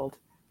that field.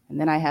 And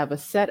then I have a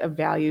set of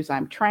values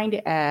I'm trying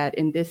to add,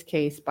 in this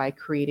case, by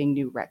creating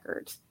new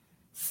records.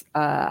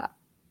 I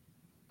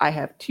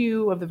have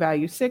 2 of the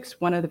value 6,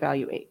 1 of the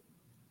value 8.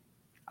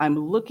 I'm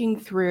looking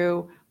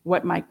through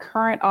what my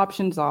current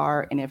options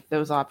are, and if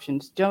those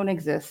options don't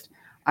exist,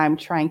 I'm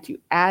trying to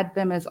add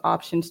them as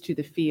options to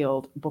the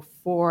field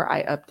before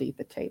I update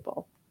the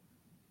table.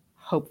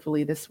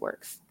 Hopefully this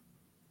works.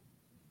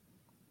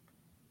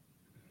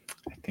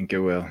 I think it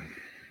will.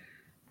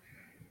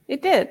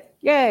 It did.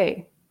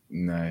 Yay.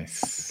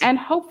 Nice. And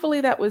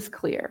hopefully that was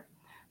clear.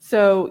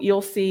 So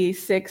you'll see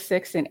 6,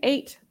 6, and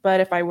 8,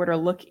 but if I were to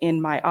look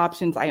in my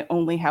options, I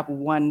only have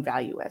 1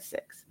 value as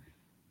 6.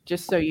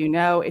 Just so you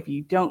know, if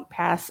you don't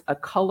pass a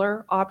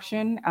color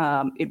option,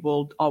 it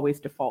will always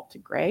default to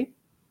gray.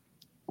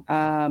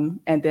 And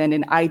then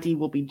an ID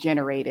will be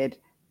generated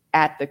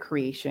at the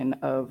creation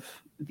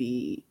of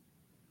the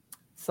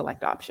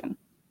select option.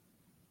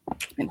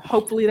 And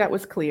hopefully that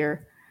was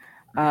clear.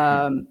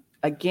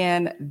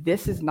 Again,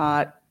 this is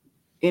not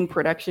in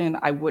production.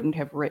 I wouldn't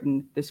have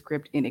written the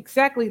script in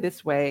exactly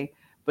this way,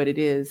 but it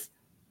is,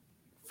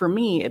 for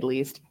me at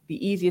least,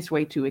 the easiest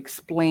way to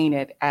explain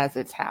it as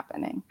it's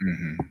happening.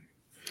 Mm-hmm.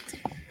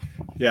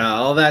 Yeah,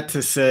 all that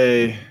to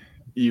say,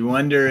 you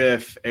wonder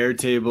if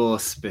Airtable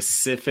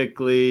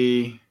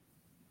specifically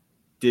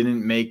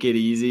didn't make it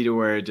easy to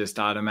where it just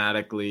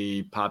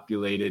automatically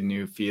populated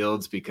new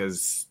fields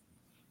because,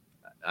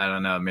 I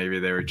don't know, maybe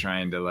they were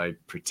trying to like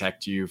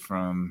protect you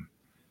from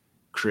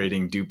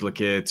creating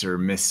duplicates or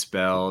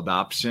misspelled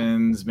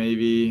options,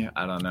 maybe.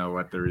 I don't know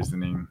what the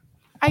reasoning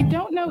I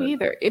don't know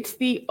either. It's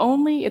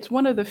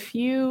one of the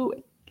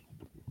few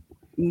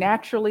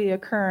naturally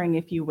occurring,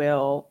 if you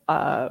will,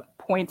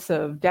 points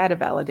of data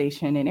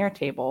validation in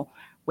Airtable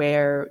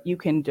where you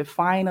can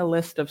define a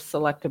list of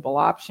selectable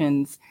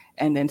options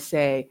and then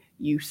say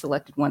you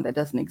selected one that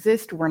doesn't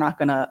exist. We're not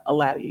going to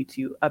allow you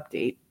to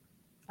update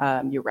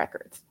your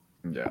records.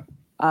 Yeah.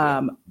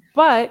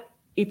 But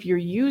if you're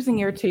using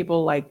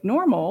Airtable like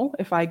normal,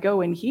 if I go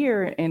in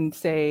here and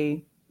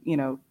say,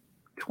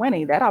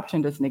 20, that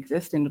option doesn't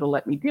exist and it'll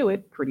let me do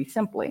it pretty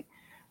simply.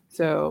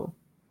 So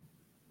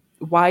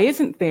why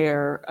isn't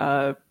there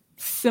a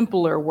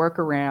simpler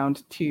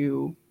workaround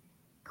to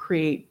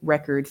create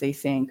records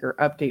async or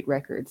update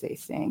records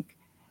async?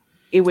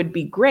 It would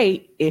be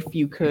great if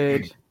you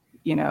could,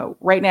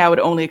 right now it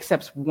only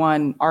accepts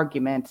one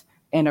argument,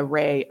 an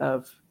array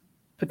of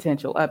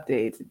potential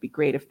updates. It'd be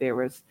great if there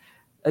was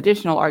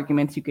additional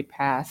arguments you could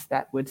pass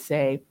that would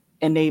say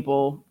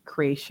enable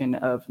creation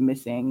of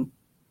missing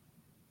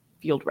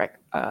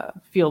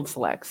field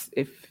selects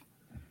if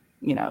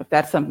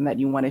that's something that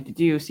you wanted to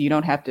do, so you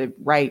don't have to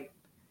write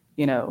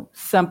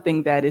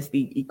something that is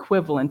the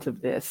equivalent of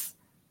this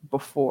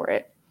before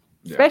it,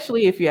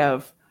 especially if you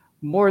have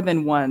more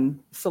than one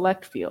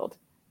select field.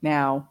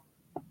 Now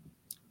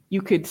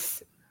you could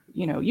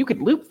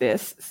loop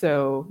this,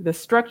 so the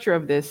structure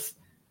of this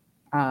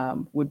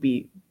would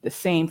be the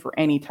same for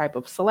any type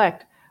of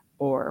select,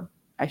 or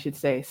I should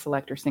say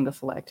select or single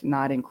select,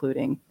 not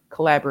including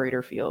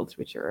collaborator fields,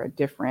 which are a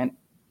different,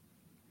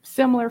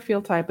 similar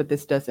field type, but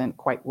this doesn't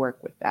quite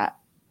work with that.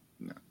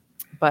 No.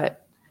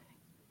 But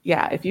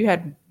yeah, if you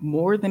had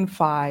more than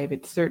 5,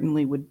 it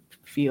certainly would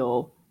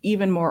feel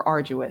even more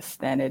arduous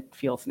than it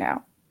feels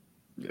now.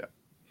 Yeah.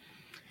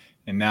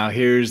 And now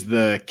here's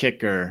the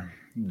kicker.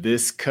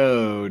 This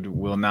code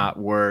will not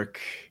work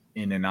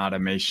in an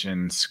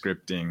automation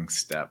scripting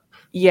step.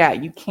 Yeah,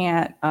 you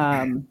can't.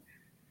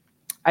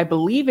 I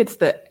believe it's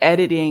the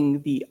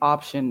editing the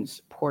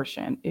options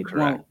portion. It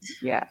Correct. won't.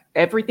 Yeah,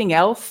 everything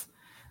else,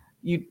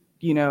 you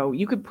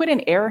could put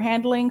in error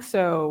handling.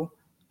 So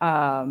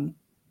I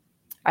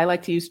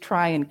like to use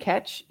try and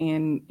catch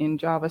in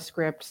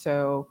JavaScript.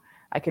 So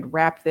I could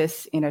wrap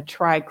this in a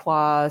try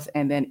clause,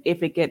 and then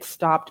if it gets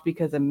stopped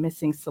because a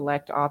missing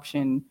select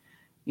option,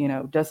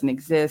 doesn't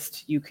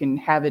exist, you can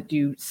have it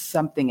do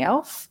something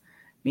else.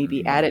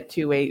 Maybe add it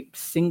to a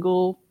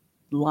single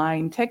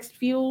line text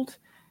field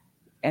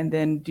and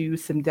then do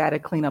some data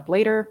cleanup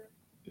later.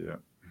 Yeah.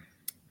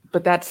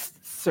 But that's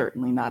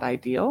certainly not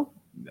ideal.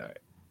 Right.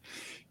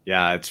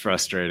 Yeah, it's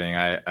frustrating.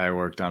 I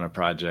worked on a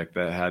project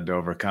that had to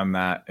overcome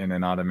that in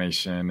an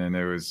automation, and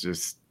it was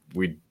just,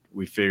 we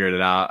figured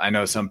it out. I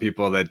know some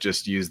people that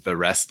just use the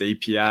REST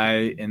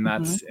API in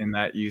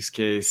that use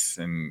case,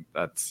 and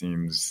that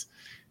seems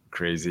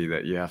crazy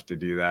that you have to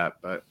do that.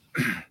 But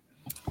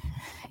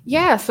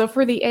yeah, so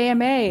for the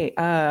AMA,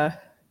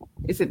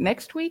 is it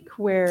next week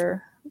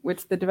where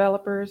it's the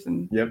developers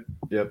and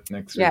Yep,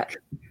 next week.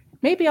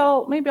 Maybe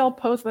I'll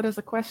pose that as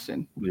a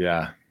question.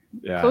 Yeah.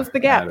 Close the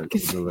gap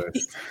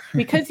list.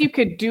 because you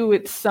could do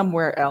it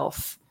somewhere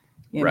else.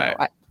 Right.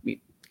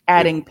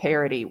 Adding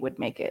parity would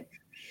make it.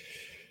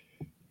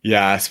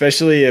 Yeah,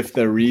 especially if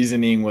the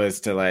reasoning was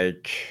to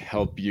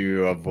help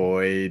you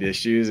avoid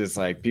issues. It's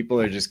like people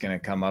are just going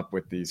to come up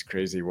with these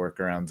crazy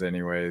workarounds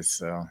anyways.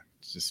 So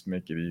just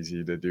make it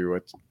easy to do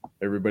what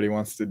everybody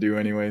wants to do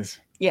anyways.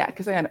 Yeah,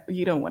 because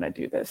you don't want to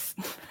do this.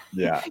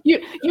 Yeah.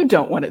 You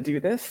don't want to do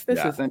this.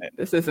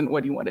 This isn't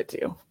what you want to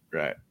do.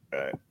 Right.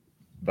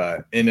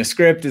 But in a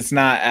script, it's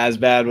not as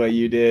bad what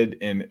you did.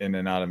 In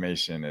an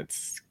automation,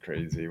 it's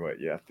crazy what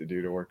you have to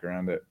do to work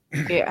around it.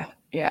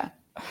 Yeah.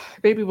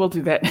 Maybe we'll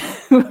do that.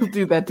 We'll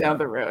do that down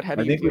the road. I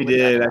think we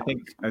did.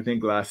 I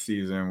think last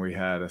season we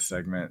had a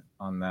segment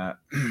on that.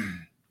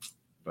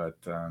 But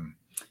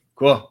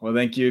cool. Well,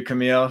 thank you,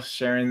 Camille,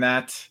 sharing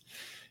that.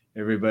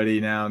 Everybody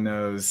now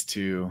knows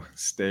to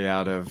stay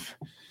out of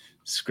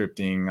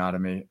scripting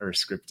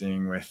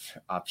with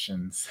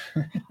options.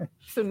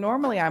 So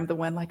normally I'm the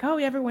one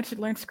everyone should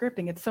learn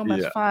scripting. It's so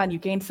much fun. You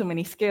gain so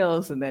many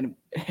skills. And then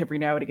every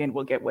now and again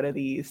we'll get one of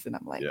these and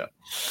I'm like,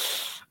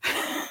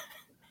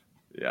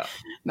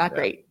 not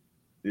great.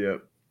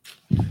 Yep.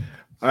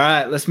 All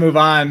right, let's move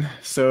on.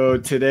 So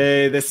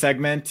today, this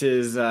segment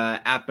is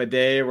App a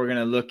Day. We're going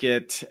to look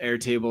at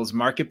Airtable's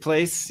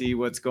marketplace, see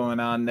what's going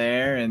on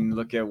there, and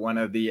look at one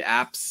of the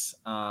apps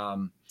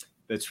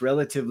that's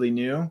relatively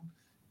new.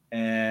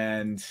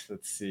 And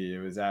let's see, it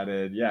was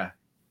added,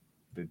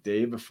 the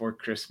day before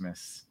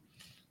Christmas,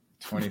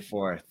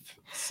 24th.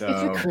 So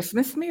it's a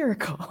Christmas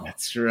miracle.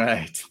 That's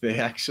right. They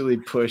actually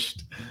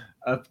pushed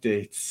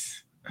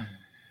updates.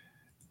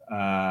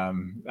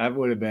 That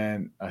would have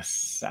been a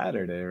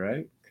Saturday,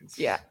 right?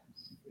 Yeah.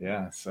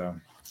 So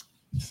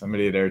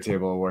somebody at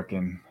Airtable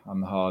working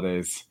on the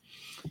holidays.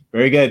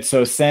 Very good.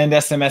 So send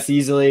SMS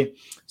easily.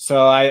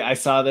 So I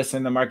saw this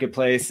in the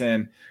marketplace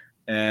and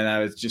I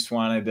was just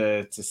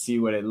wanted to see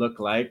what it looked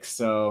like.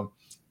 So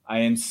I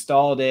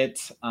installed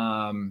it,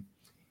 and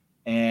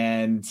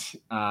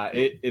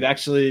it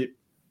actually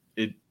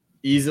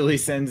easily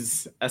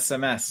sends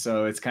SMS.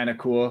 So it's kind of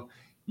cool.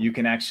 You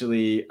can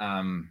actually,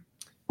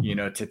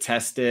 to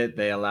test it,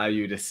 they allow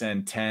you to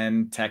send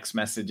 10 text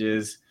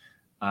messages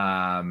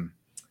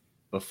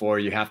before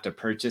you have to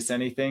purchase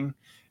anything.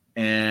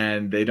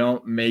 And they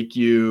don't make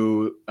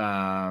you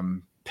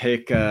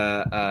pick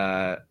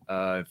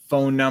a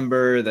phone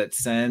number that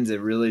sends.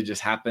 It really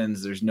just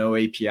happens. There's no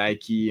API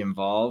key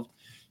involved.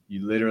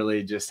 You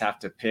literally just have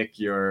to pick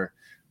your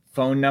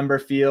phone number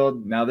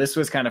field. Now, this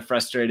was kind of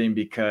frustrating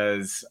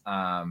because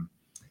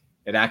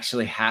it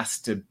actually has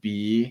to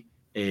be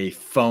a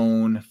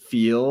phone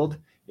field.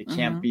 It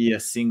can't be a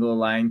single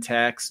line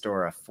text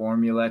or a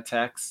formula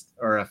text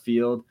or a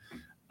field.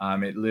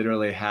 It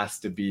literally has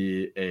to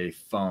be a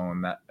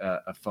phone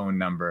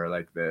number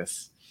like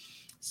this.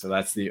 So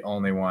that's the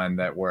only one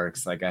that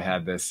works. Like I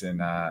had this in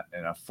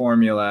a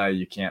formula.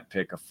 You can't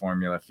pick a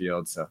formula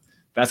field. So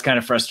that's kind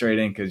of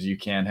frustrating because you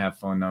can have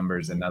phone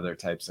numbers in other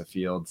types of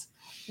fields.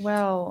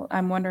 Well,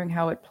 I'm wondering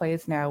how it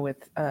plays now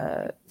with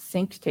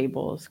synced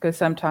tables, because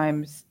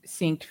sometimes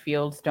synced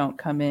fields don't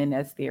come in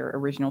as their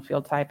original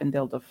field type and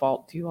they'll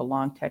default to a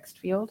long text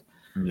field.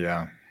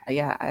 Yeah.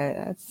 Yeah,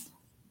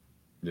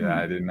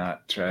 I did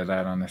not try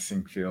that on a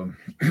sync field.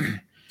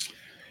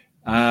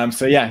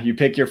 So yeah, you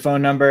pick your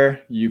phone number,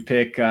 you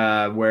pick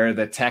where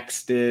the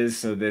text is,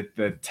 so that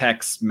the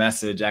text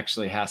message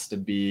actually has to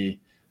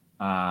be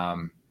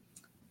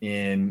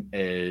in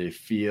a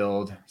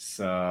field.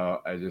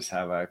 So I just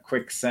have a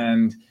quick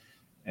send,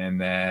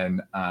 and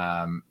then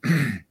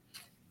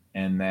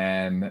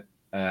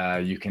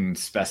you can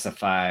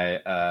specify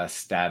a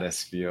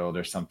status field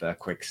or something, a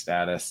quick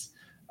status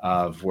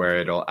of where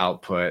it'll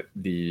output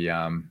the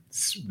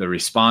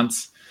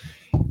response.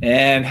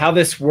 And how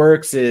this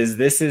works is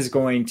this is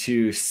going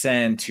to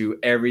send to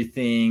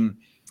everything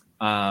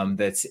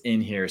that's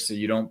in here. So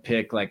you don't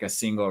pick like a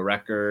single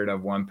record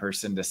of one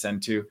person to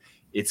send to.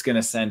 It's going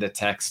to send a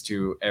text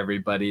to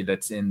everybody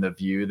that's in the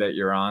view that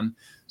you're on.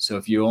 So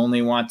if you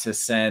only want to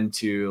send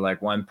to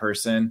like one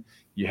person,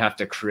 you have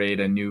to create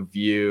a new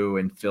view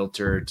and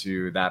filter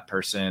to that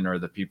person or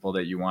the people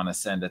that you want to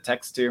send a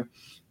text to.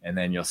 And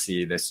then you'll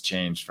see this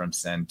change from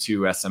send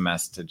to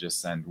SMS to just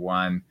send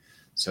one.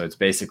 So it's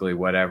basically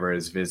whatever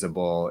is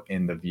visible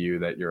in the view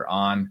that you're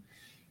on.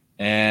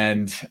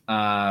 And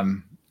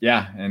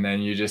and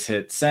then you just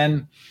hit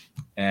send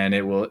and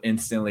it will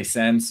instantly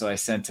send. So I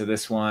sent to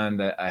this one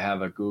that I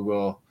have a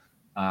Google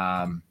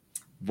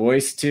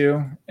voice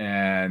to,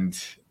 and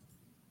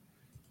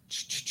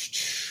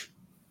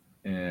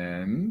I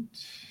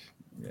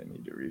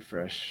need to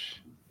refresh.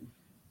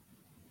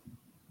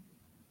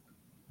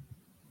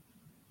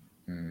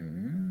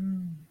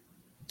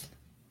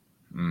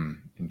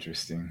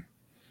 Interesting.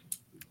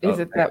 Is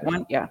it that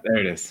one? Yeah. There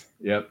it is.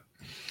 Yep.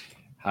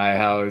 Hi,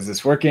 how is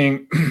this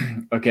working?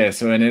 Okay,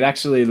 so and it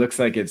actually looks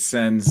like it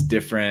sends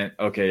different.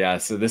 Okay, yeah.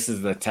 So this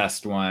is the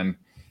test one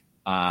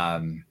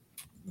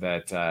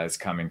that is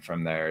coming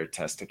from their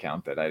test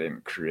account that I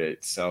didn't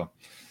create. So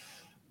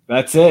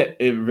that's it.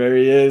 It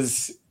very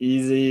is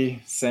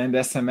easy. Send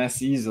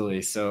SMS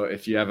easily. So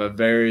if you have a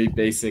very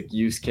basic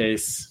use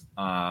case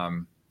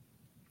and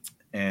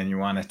you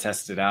want to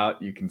test it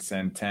out, you can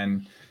send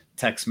 10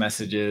 text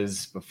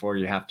messages before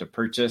you have to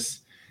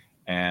purchase,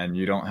 and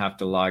you don't have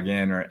to log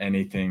in or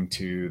anything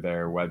to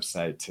their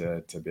website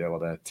to be able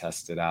to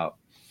test it out.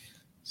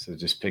 So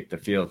just pick the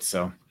field.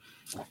 So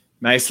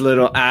nice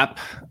little app.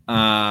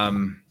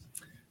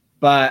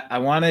 But I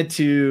wanted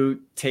to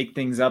take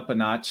things up a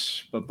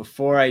notch. But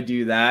before I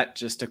do that,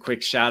 just a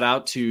quick shout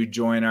out to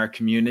join our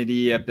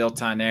community at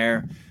Built on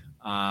Air.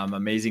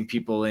 Amazing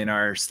people in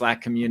our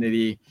Slack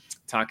community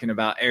talking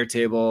about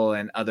Airtable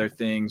and other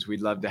things.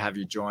 We'd love to have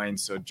you join.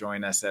 So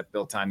join us at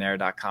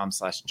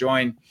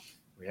builtonair.com/join.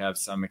 We have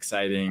some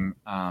exciting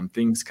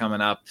things coming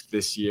up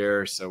this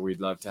year. So we'd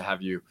love to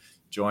have you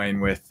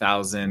join with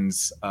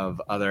thousands of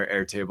other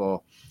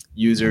Airtable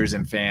users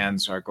and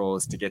fans. Our goal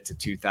is to get to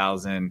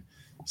 2,000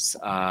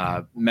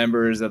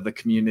 members of the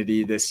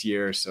community this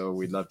year. So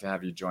we'd love to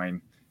have you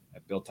join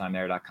at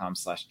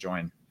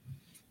builtonair.com/join.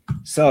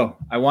 So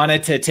I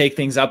wanted to take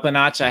things up a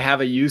notch. I have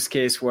a use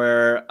case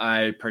where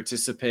I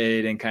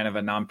participate in kind of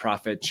a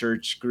nonprofit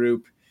church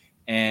group,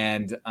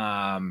 and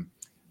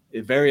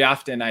very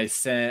often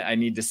I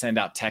need to send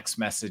out text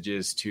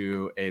messages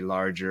to a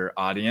larger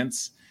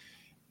audience,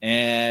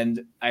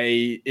 and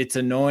it's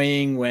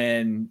annoying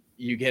when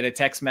you get a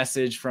text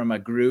message from a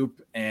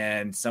group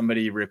and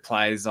somebody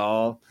replies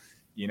all,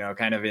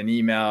 kind of an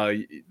email,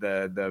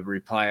 the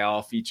reply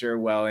all feature.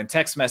 Well, in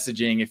text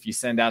messaging, if you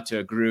send out to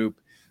a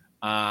group,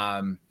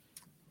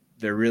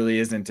 there really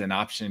isn't an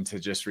option to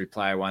just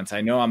reply once.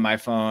 I know on my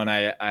phone,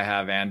 I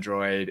have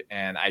Android,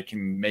 and I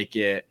can make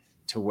it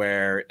to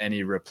where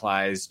any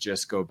replies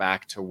just go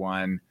back to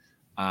one,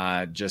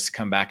 just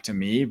come back to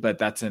me, but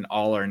that's an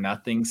all or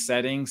nothing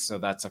setting. So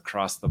that's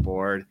across the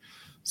board.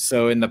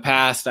 So in the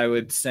past, I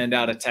would send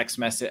out a text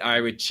message.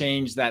 I would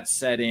change that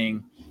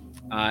setting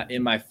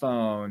in my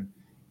phone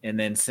and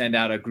then send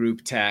out a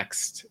group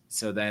text.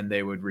 So then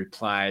they would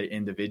reply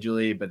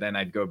individually, but then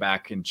I'd go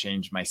back and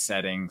change my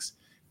settings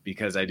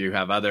because I do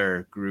have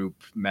other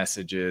group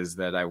messages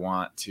that I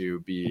want to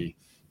be,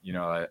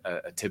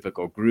 a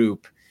typical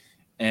group.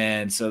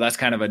 And so that's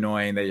kind of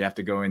annoying that you have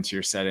to go into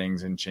your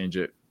settings and change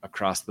it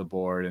across the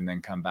board and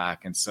then come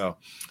back. And so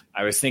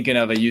I was thinking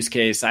of a use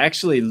case. I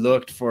actually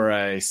looked for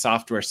a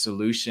software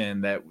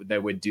solution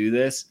that would do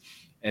this.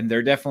 And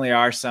there definitely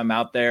are some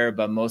out there,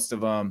 but most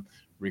of them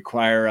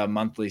require a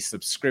monthly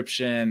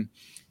subscription.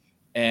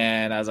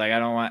 And I was like,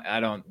 I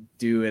don't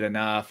do it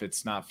enough.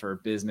 It's not for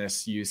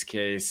business use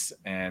case.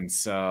 And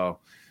so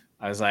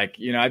I was like,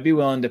 I'd be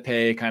willing to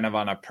pay kind of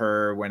on a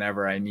per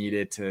whenever I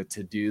needed to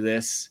do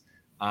this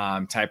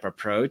type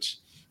approach.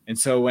 And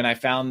so when I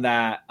found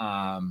that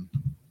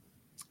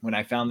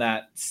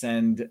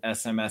send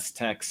SMS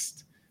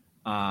text,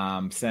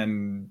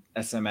 send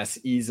SMS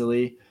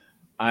easily,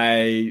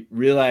 I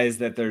realized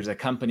that there's a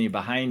company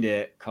behind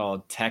it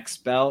called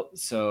TextBelt.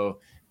 So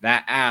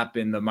that app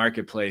in the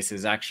marketplace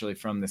is actually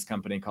from this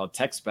company called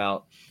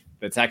TextBelt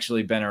that's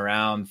actually been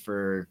around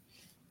for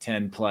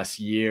 10 plus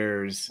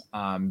years,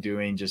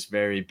 doing just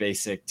very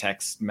basic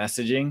text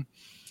messaging.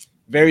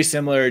 Very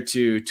similar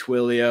to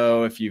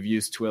Twilio. If you've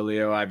used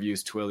Twilio, I've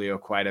used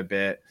Twilio quite a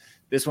bit.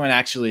 This one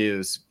actually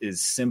is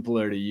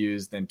simpler to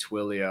use than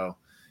Twilio.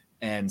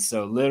 And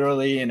so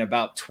literally in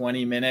about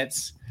 20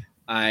 minutes,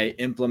 I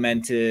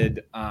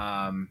implemented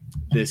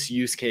this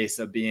use case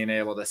of being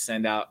able to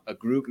send out a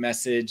group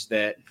message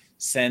that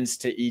sends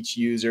to each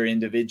user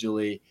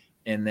individually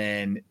and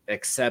then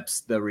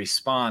accepts the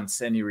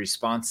response. Any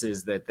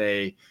responses that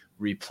they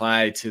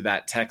reply to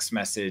that text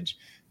message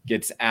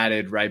gets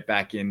added right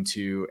back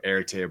into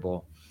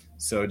Airtable.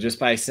 So just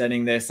by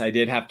setting this, I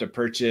did have to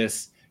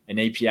purchase an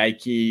API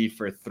key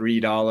for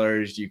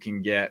 $3. You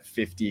can get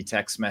 50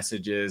 text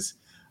messages.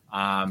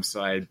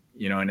 So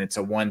and it's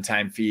a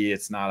one-time fee.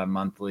 It's not a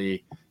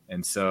monthly.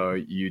 And so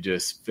you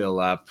just fill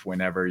up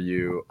whenever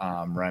you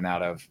run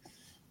out of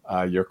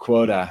your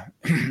quota.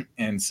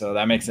 And so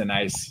that makes it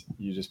nice.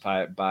 You just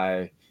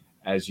buy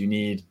as you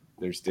need.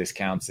 There's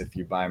discounts if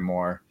you buy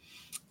more.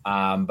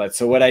 But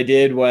so what I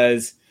did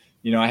was,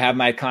 I have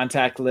my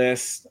contact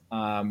list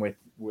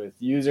with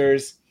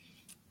users,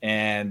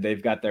 and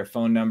they've got their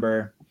phone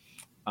number.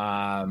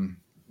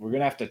 We're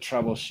going to have to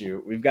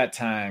troubleshoot. We've got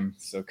time.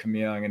 So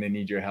Camille, I'm going to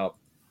need your help.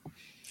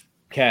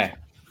 Okay.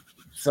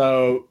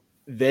 So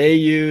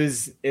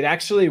it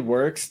actually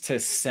works to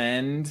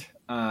send.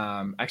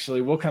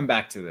 Actually, we'll come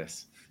back to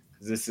this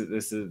because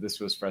this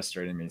was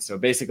frustrating me. So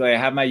basically I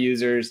have my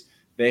users,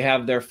 they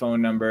have their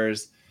phone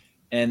numbers,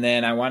 and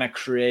then I want to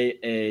create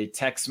a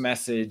text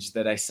message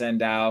that I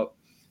send out,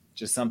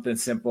 just something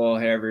simple.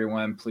 Hey,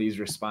 everyone, please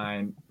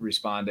respond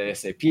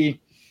ASAP,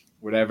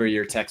 whatever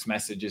your text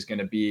message is going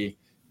to be.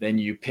 Then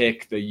you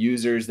pick the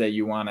users that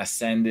you want to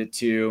send it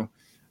to.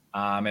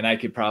 And I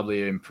could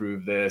probably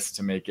improve this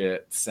to make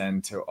it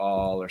send to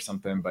all or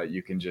something, but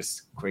you can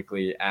just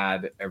quickly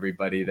add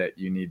everybody that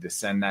you need to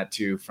send that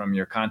to from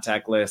your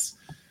contact list.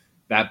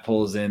 That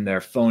pulls in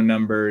their phone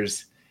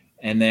numbers.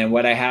 And then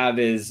what I have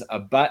is a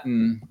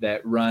button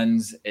that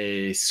runs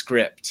a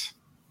script.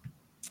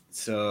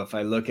 So if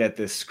I look at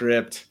this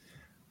script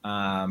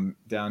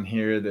down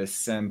here, this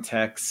send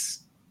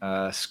text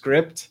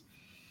script,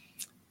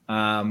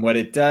 what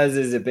it does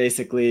is it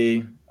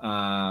basically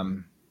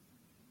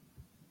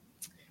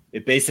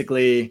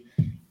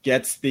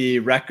gets the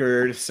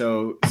record.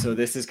 So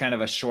this is kind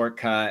of a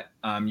shortcut.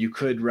 You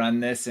could run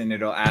this and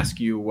it'll ask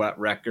you what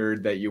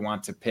record that you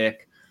want to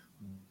pick,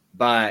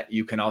 but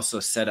you can also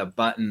set a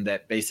button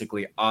that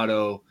basically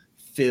auto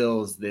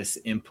fills this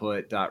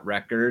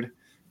input.record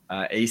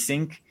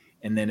async,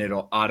 and then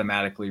it'll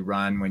automatically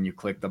run when you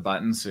click the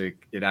button. So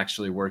it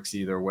actually works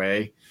either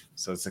way.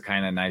 So it's a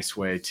kind of nice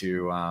way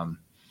to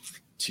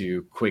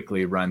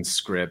quickly run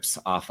scripts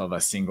off of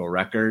a single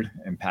record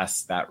and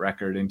pass that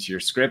record into your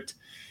script.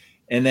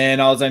 And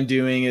then all I'm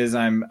doing is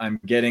I'm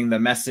getting the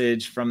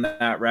message from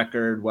that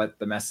record, what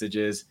the message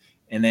is,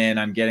 and then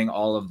I'm getting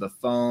all of the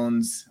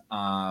phones.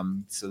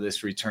 So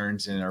this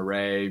returns an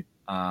array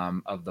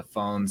of the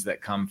phones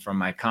that come from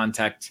my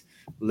contact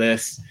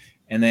list.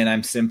 And then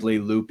I'm simply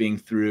looping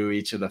through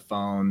each of the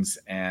phones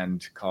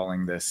and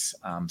calling this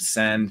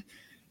send.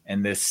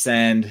 And this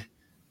send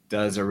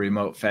does a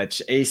remote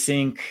fetch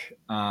async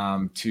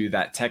to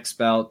that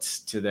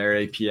TextBelt, to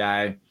their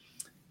API.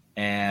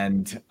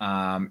 And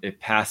it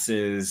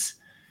passes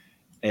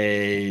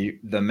the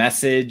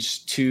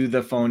message to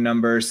the phone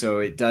number. So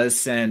it does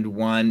send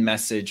one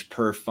message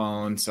per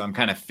phone. So I'm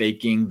kind of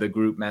faking the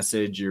group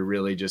message. You're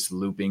really just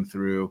looping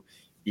through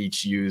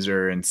each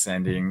user and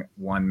sending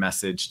one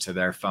message to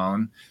their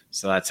phone.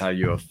 So that's how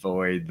you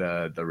avoid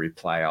the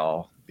reply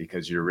all,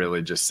 because you're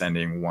really just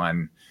sending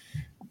one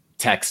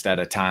text at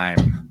a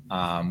time,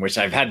 which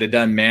I've had to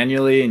done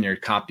manually, and you're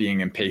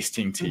copying and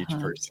pasting to each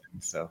person.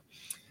 So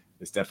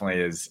this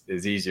definitely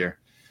is easier.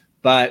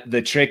 But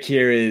the trick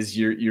here is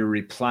you're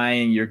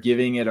replying, you're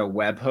giving it a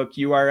webhook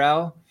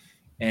URL,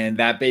 and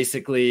that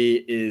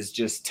basically is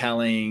just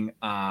telling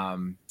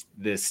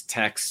this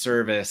text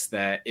service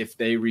that if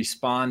they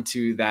respond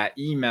to that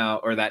email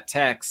or that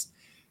text,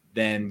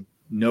 then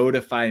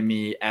notify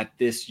me at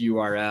this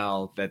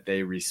URL that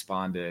they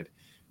responded.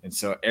 And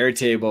so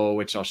Airtable,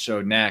 which I'll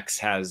show next,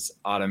 has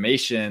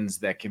automations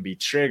that can be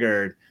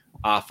triggered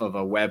off of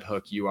a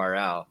webhook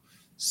URL.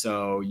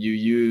 So you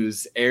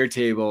use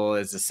Airtable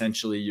as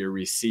essentially your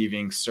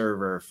receiving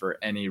server for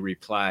any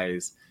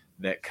replies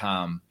that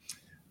come.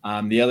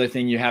 The other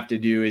thing you have to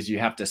do is you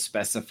have to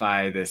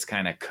specify this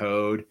kind of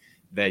code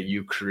that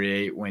you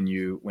create when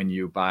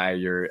you buy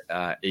your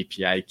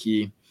API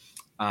key.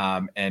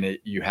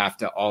 You have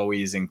to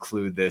always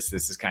include this.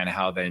 This is kind of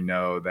how they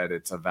know that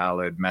it's a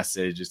valid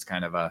message. It's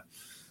kind of a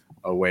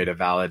way to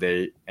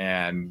validate.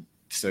 And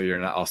so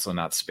you're also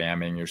not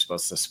spamming. You're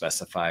supposed to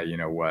specify,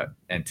 what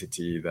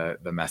entity the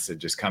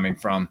message is coming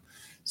from.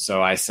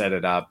 So I set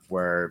it up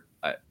where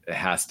it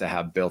has to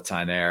have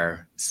built-on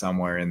air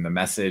somewhere in the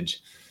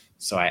message.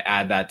 So I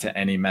add that to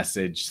any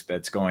message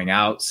that's going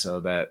out so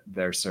that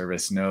their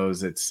service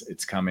knows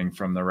it's coming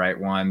from the right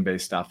one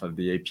based off of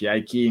the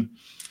API key.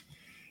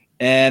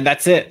 And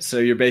that's it. So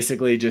you're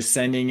basically just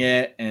sending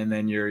it, and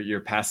then you're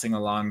passing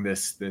along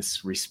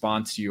this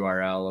response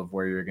URL of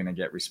where you're going to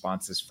get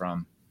responses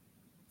from.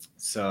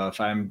 So if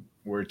I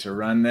were to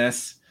run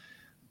this,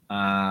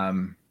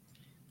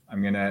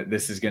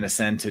 this is gonna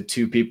send to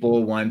two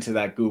people, one to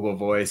that Google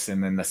Voice,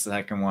 and then the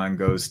second one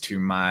goes to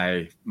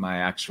my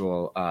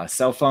actual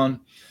cell phone.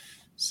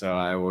 So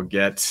I will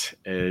get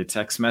a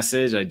text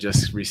message I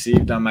just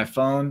received on my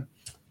phone,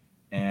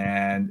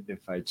 and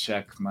if I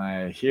check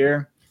I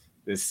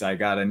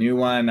got a new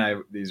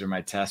one. These are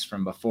my tests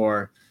from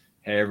before.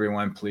 Hey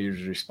everyone,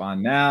 please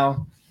respond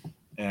now.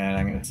 And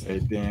I'm gonna say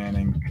Dan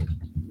and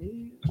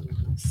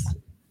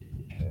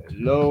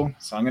hello.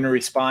 So I'm gonna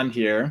respond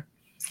here.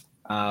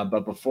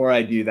 But before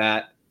I do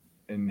that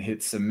and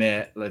hit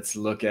submit, let's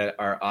look at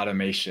our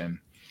automation.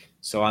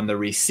 So on the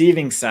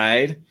receiving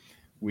side,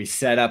 we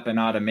set up an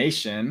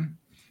automation,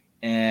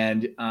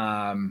 and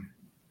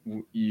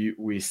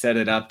we set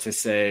it up to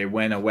say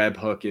when a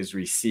webhook is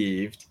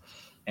received.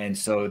 And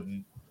so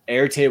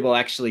Airtable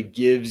actually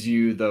gives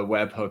you the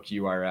webhook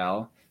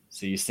URL.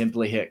 So you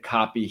simply hit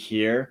copy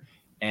here.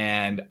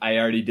 And I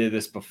already did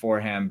this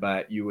beforehand,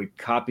 but you would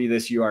copy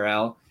this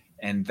URL.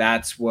 And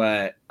that's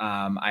what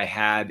I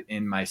had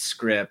in my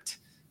script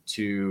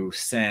to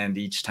send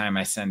each time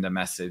I send a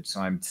message. So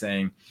I'm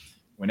saying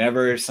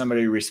whenever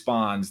somebody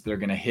responds, they're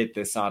going to hit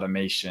this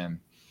automation.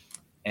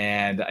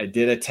 And I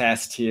did a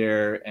test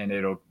here, and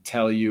it'll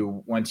tell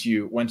you once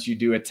you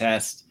do a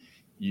test,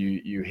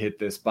 you hit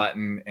this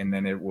button, and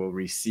then it will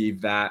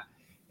receive that.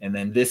 And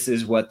then this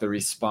is what the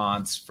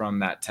response from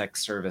that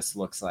text service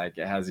looks like.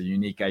 It has a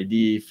unique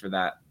ID for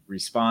that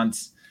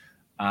response.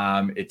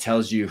 It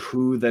tells you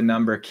who the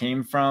number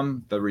came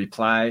from, the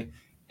reply,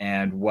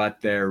 and what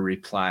their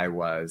reply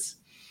was.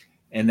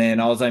 And then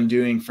all I'm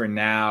doing for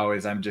now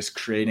is I'm just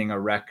creating a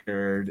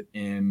record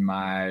in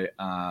my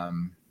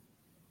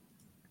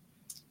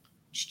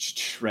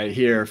right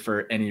here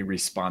for any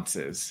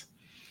responses.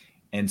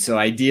 And so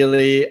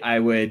ideally, I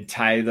would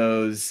tie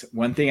those.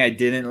 One thing I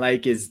didn't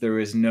like is there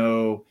was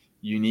no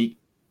unique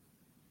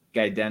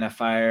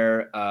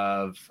identifier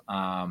of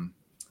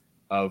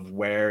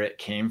where it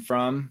came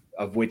from,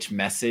 of which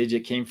message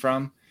it came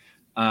from.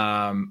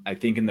 I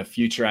think in the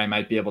future, I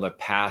might be able to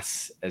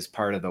pass as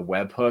part of the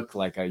webhook,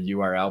 like a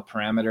URL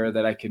parameter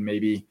that I could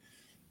maybe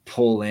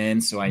pull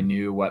in so I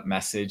knew what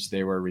message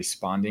they were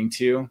responding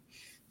to.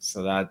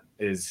 So that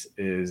is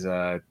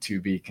a to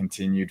be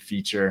continued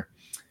feature.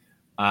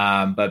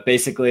 But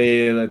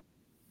basically,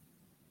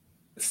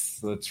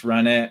 let's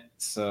run it.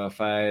 So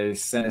if I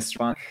send a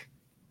response,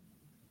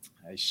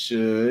 I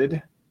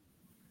should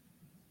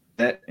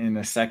get in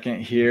a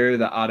second here,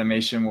 the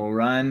automation will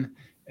run,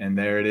 and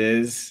there it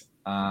is.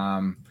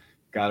 Got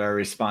our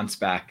response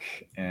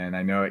back, and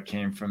I know it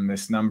came from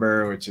this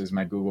number, which is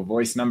my Google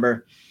Voice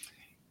number.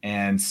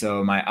 And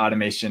so my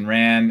automation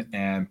ran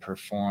and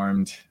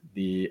performed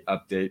the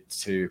update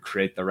to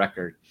create the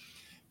record.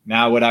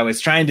 Now, what I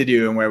was trying to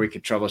do and where we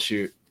could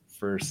troubleshoot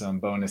for some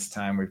bonus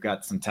time, we've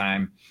got some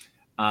time.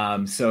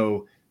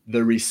 So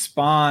the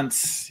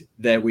response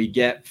that we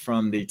get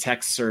from the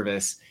text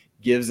service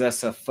gives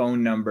us a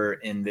phone number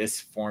in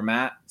this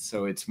format.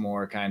 So it's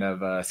more kind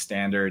of a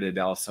standard. It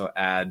also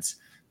adds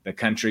the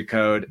country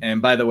code.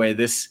 And by the way,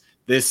 this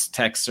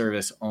text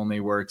service only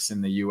works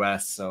in the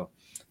US. So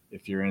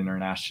if you're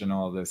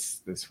international,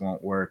 this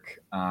won't work.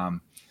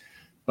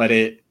 But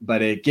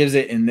it gives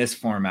it in this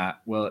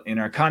format. Well, in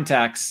our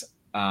contacts,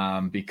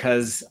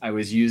 because I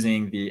was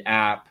using the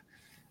app,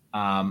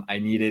 I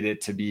needed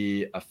it to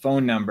be a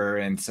phone number.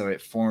 And so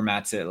it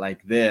formats it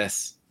like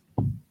this.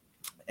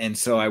 And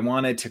so I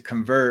wanted to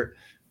convert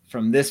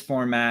from this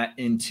format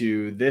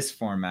into this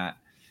format.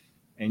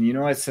 And you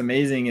know what's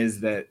amazing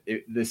is that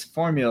this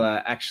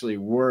formula actually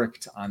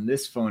worked on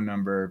this phone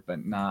number,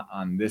 but not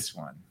on this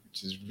one,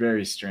 which is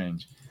very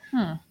strange.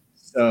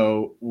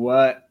 So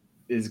what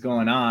is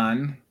going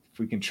on, if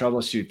we can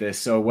troubleshoot this?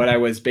 So what I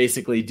was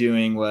basically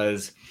doing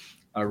was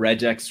a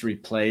regex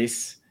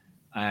replace,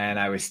 and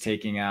I was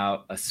taking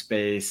out a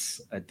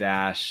space, a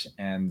dash,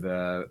 and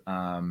the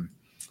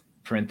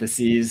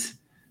parentheses.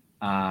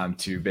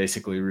 to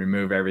basically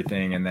remove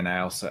everything. And then I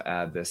also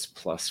add this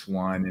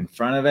 +1 in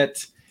front of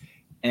it.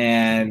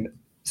 And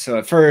so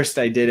at first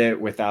I did it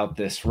without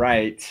this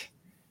right.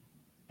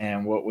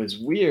 And what was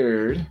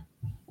weird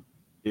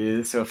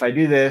is, so if I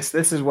do this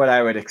is what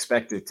I would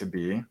expect it to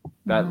be.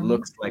 That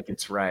looks like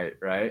it's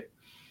right?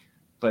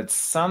 But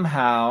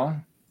somehow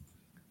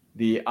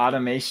the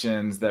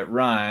automations that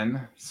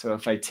run, so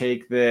if I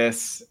take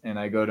this and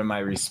I go to my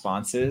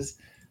responses,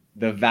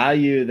 the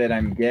value that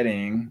I'm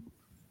getting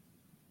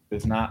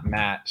does not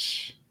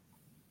match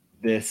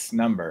this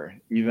number,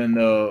 even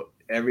though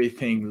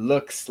everything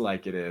looks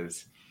like it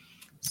is.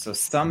 So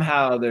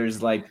somehow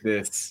there's like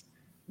this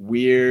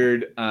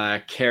weird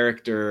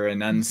character,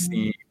 an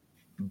unseen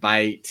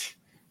byte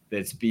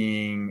that's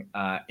being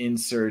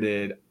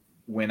inserted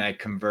when I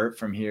convert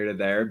from here to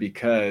there,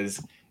 because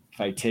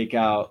if I take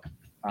out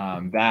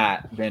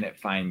that, then it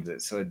finds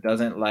it. So it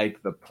doesn't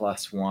like the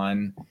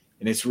 +1,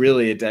 and it's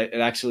really, it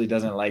actually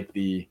doesn't like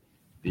the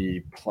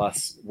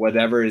plus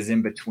whatever is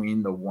in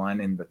between the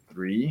 1 and the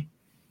 3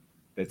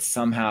 that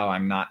somehow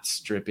I'm not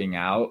stripping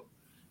out.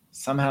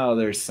 Somehow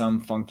there's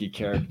some funky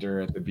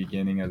character at the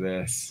beginning of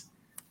this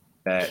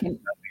that doesn't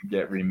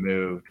get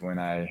removed when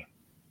I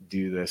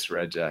do this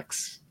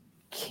regex.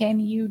 Can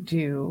you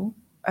do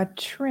a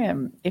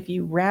trim? If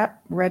you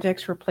wrap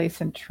regex,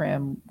 replace, and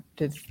trim,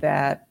 does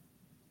that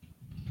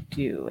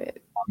do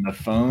it? On the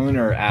phone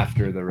or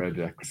after the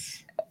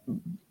regex?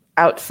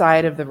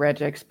 Outside of the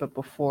regex, but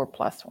before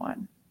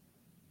 +1.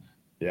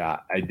 Yeah,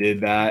 I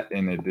did that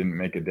and it didn't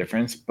make a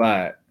difference,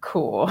 but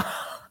cool.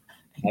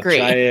 I'll Great.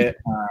 try it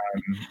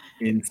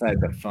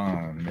inside the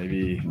phone.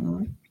 Maybe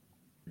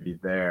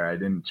there. I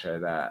didn't try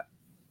that.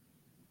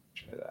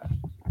 Try that.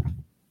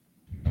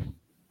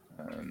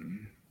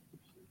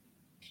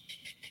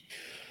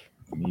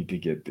 Need to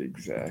get the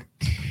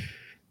exact.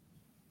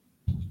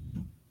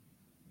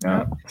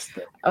 No.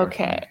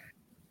 Okay.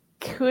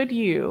 Could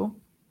you,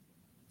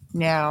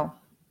 now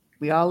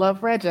we all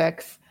love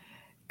regex,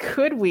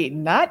 could we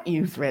not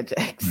use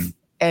regex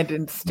and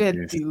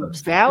instead do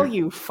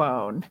value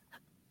phone?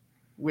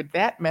 Would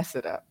that mess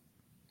it up?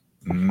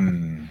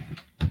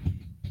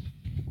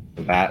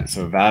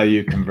 So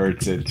value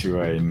converts it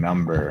to a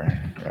number,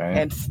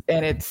 right?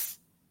 And it's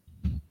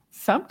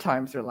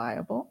sometimes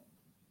reliable.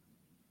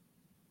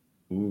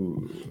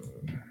 Ooh.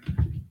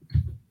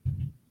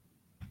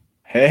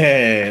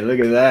 Hey, look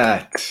at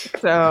that.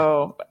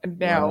 So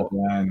now,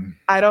 well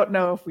I don't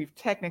know if we've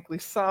technically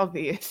solved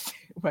the issue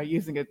by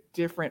using a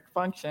different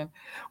function.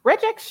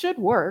 Regex should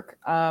work.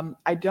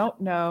 I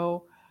don't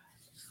know.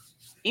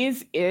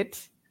 Is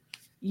it,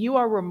 you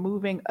are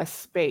removing a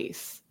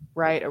space,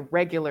 right? A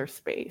regular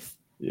space.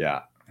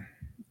 Yeah.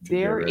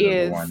 There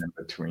is the one in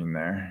between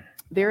there.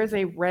 There is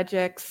a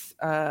regex,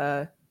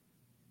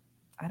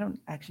 I don't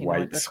actually know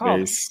what they're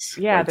called.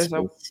 Yeah,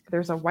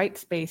 there's a white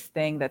space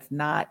thing that's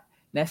not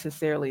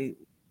necessarily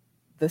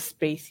the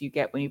space you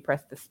get when you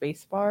press the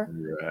space bar.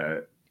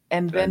 Right.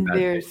 And then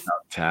there's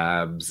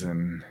tabs,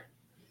 and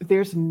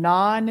there's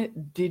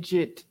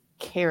non-digit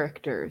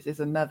characters is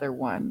another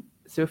one.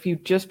 So if you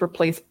just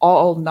replace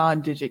all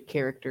non-digit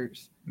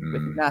characters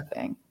with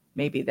nothing,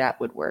 maybe that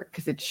would work,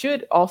 because it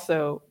should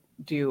also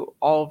do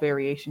all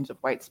variations of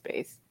white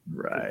space.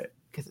 Right.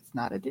 Because it's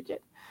not a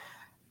digit.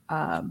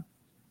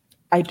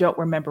 I don't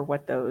remember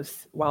what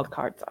those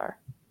wildcards are.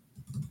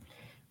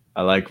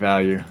 I like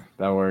value.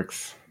 That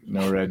works.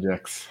 No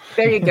regex.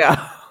 There you go.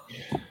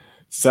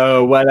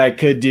 So what I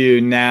could do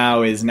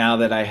now is, now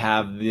that I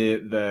have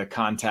the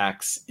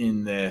contacts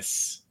in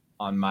this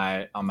on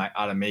my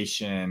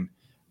automation,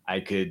 I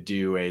could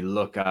do a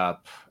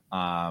lookup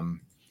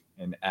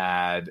and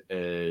add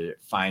a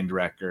find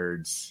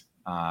records,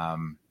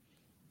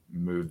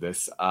 move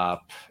this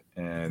up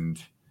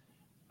and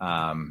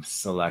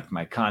select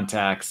my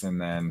contacts,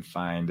 and then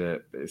find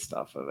it based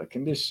off of a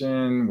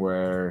condition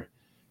where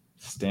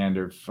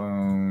standard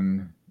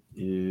phone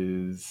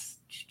is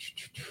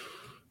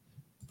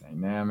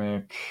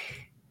dynamic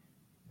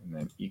and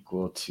then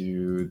equal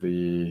to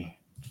the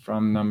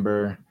from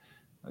number.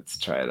 Let's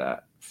try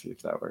that. See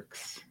if that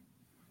works.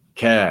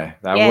 Okay,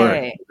 that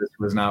worked. This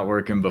was not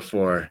working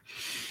before,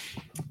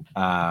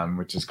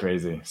 which is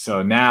crazy.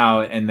 So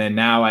now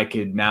I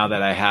could, now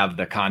that I have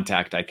the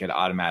contact, I could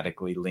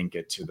automatically link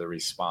it to the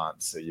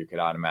response. So you could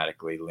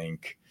automatically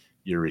link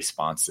your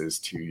responses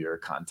to your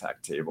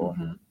contact table.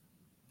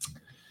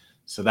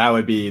 So that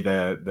would be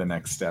the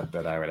next step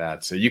that I would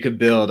add. So you could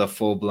build a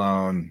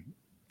full-blown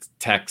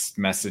text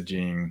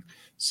messaging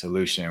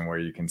solution where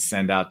you can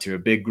send out to a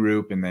big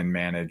group and then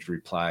manage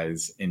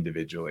replies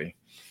individually,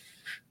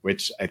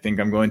 which I think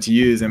I'm going to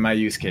use in my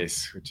use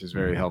case, which is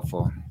very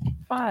helpful.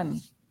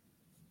 Fun.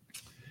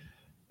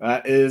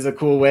 That is a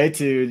cool way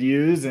to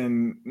use,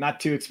 and not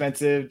too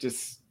expensive.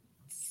 Just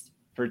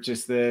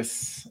purchase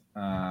this.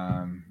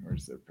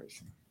 Where's the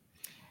pricing?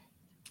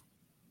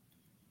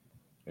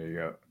 There you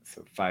go.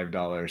 So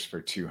 $5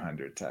 for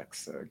 200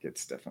 texts. So it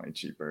gets definitely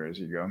cheaper as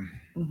you go.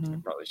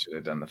 Probably should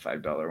have done the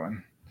 $5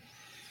 one.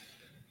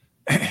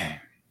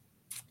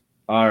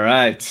 All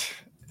right.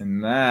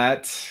 And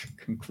that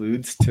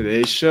concludes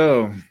today's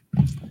show.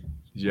 Did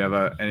you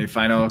have any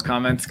final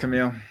comments,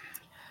 Camille?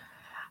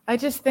 I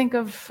just think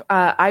of,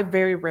 I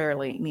very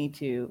rarely need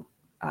to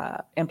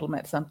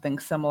implement something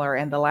similar.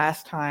 And the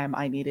last time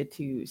I needed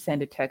to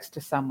send a text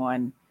to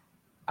someone,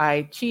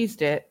 I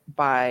cheesed it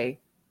by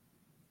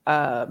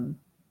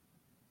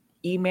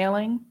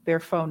emailing their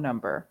phone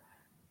number,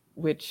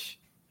 which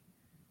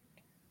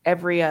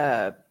every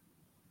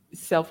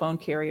cell phone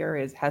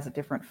carrier has a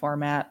different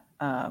format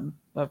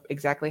of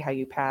exactly how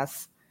you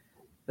pass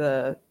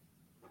the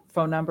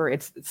phone number.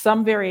 It's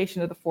some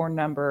variation of the phone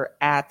number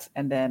at,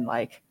 and then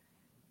like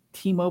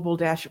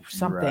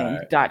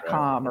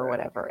T-Mobile-something.com or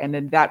whatever. And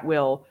then that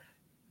will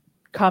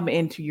come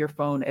into your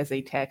phone as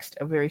a text,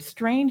 a very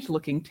strange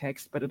looking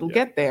text, but it'll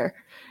get there.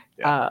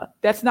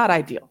 That's not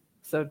ideal.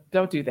 So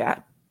don't do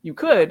that. You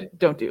could,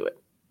 don't do it.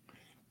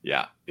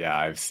 Yeah.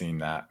 I've seen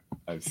that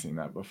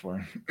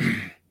before.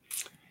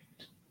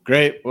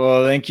 Great.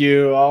 Well, thank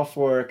you all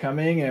for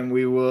coming, and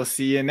we will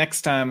see you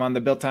next time on the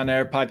Built on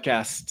Air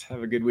podcast.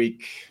 Have a good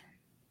week.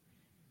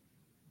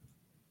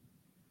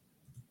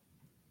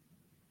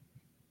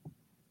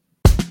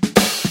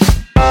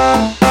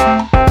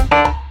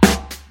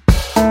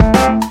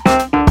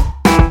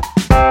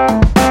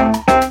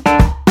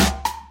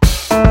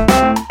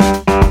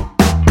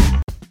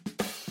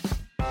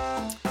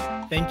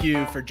 Thank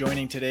you for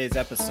joining today's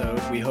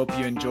episode. We hope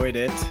you enjoyed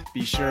it.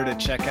 Be sure to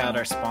check out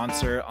our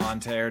sponsor,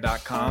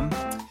 ontoair.com,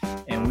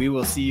 and we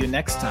will see you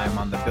next time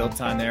on the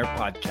Built on Air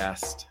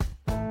podcast.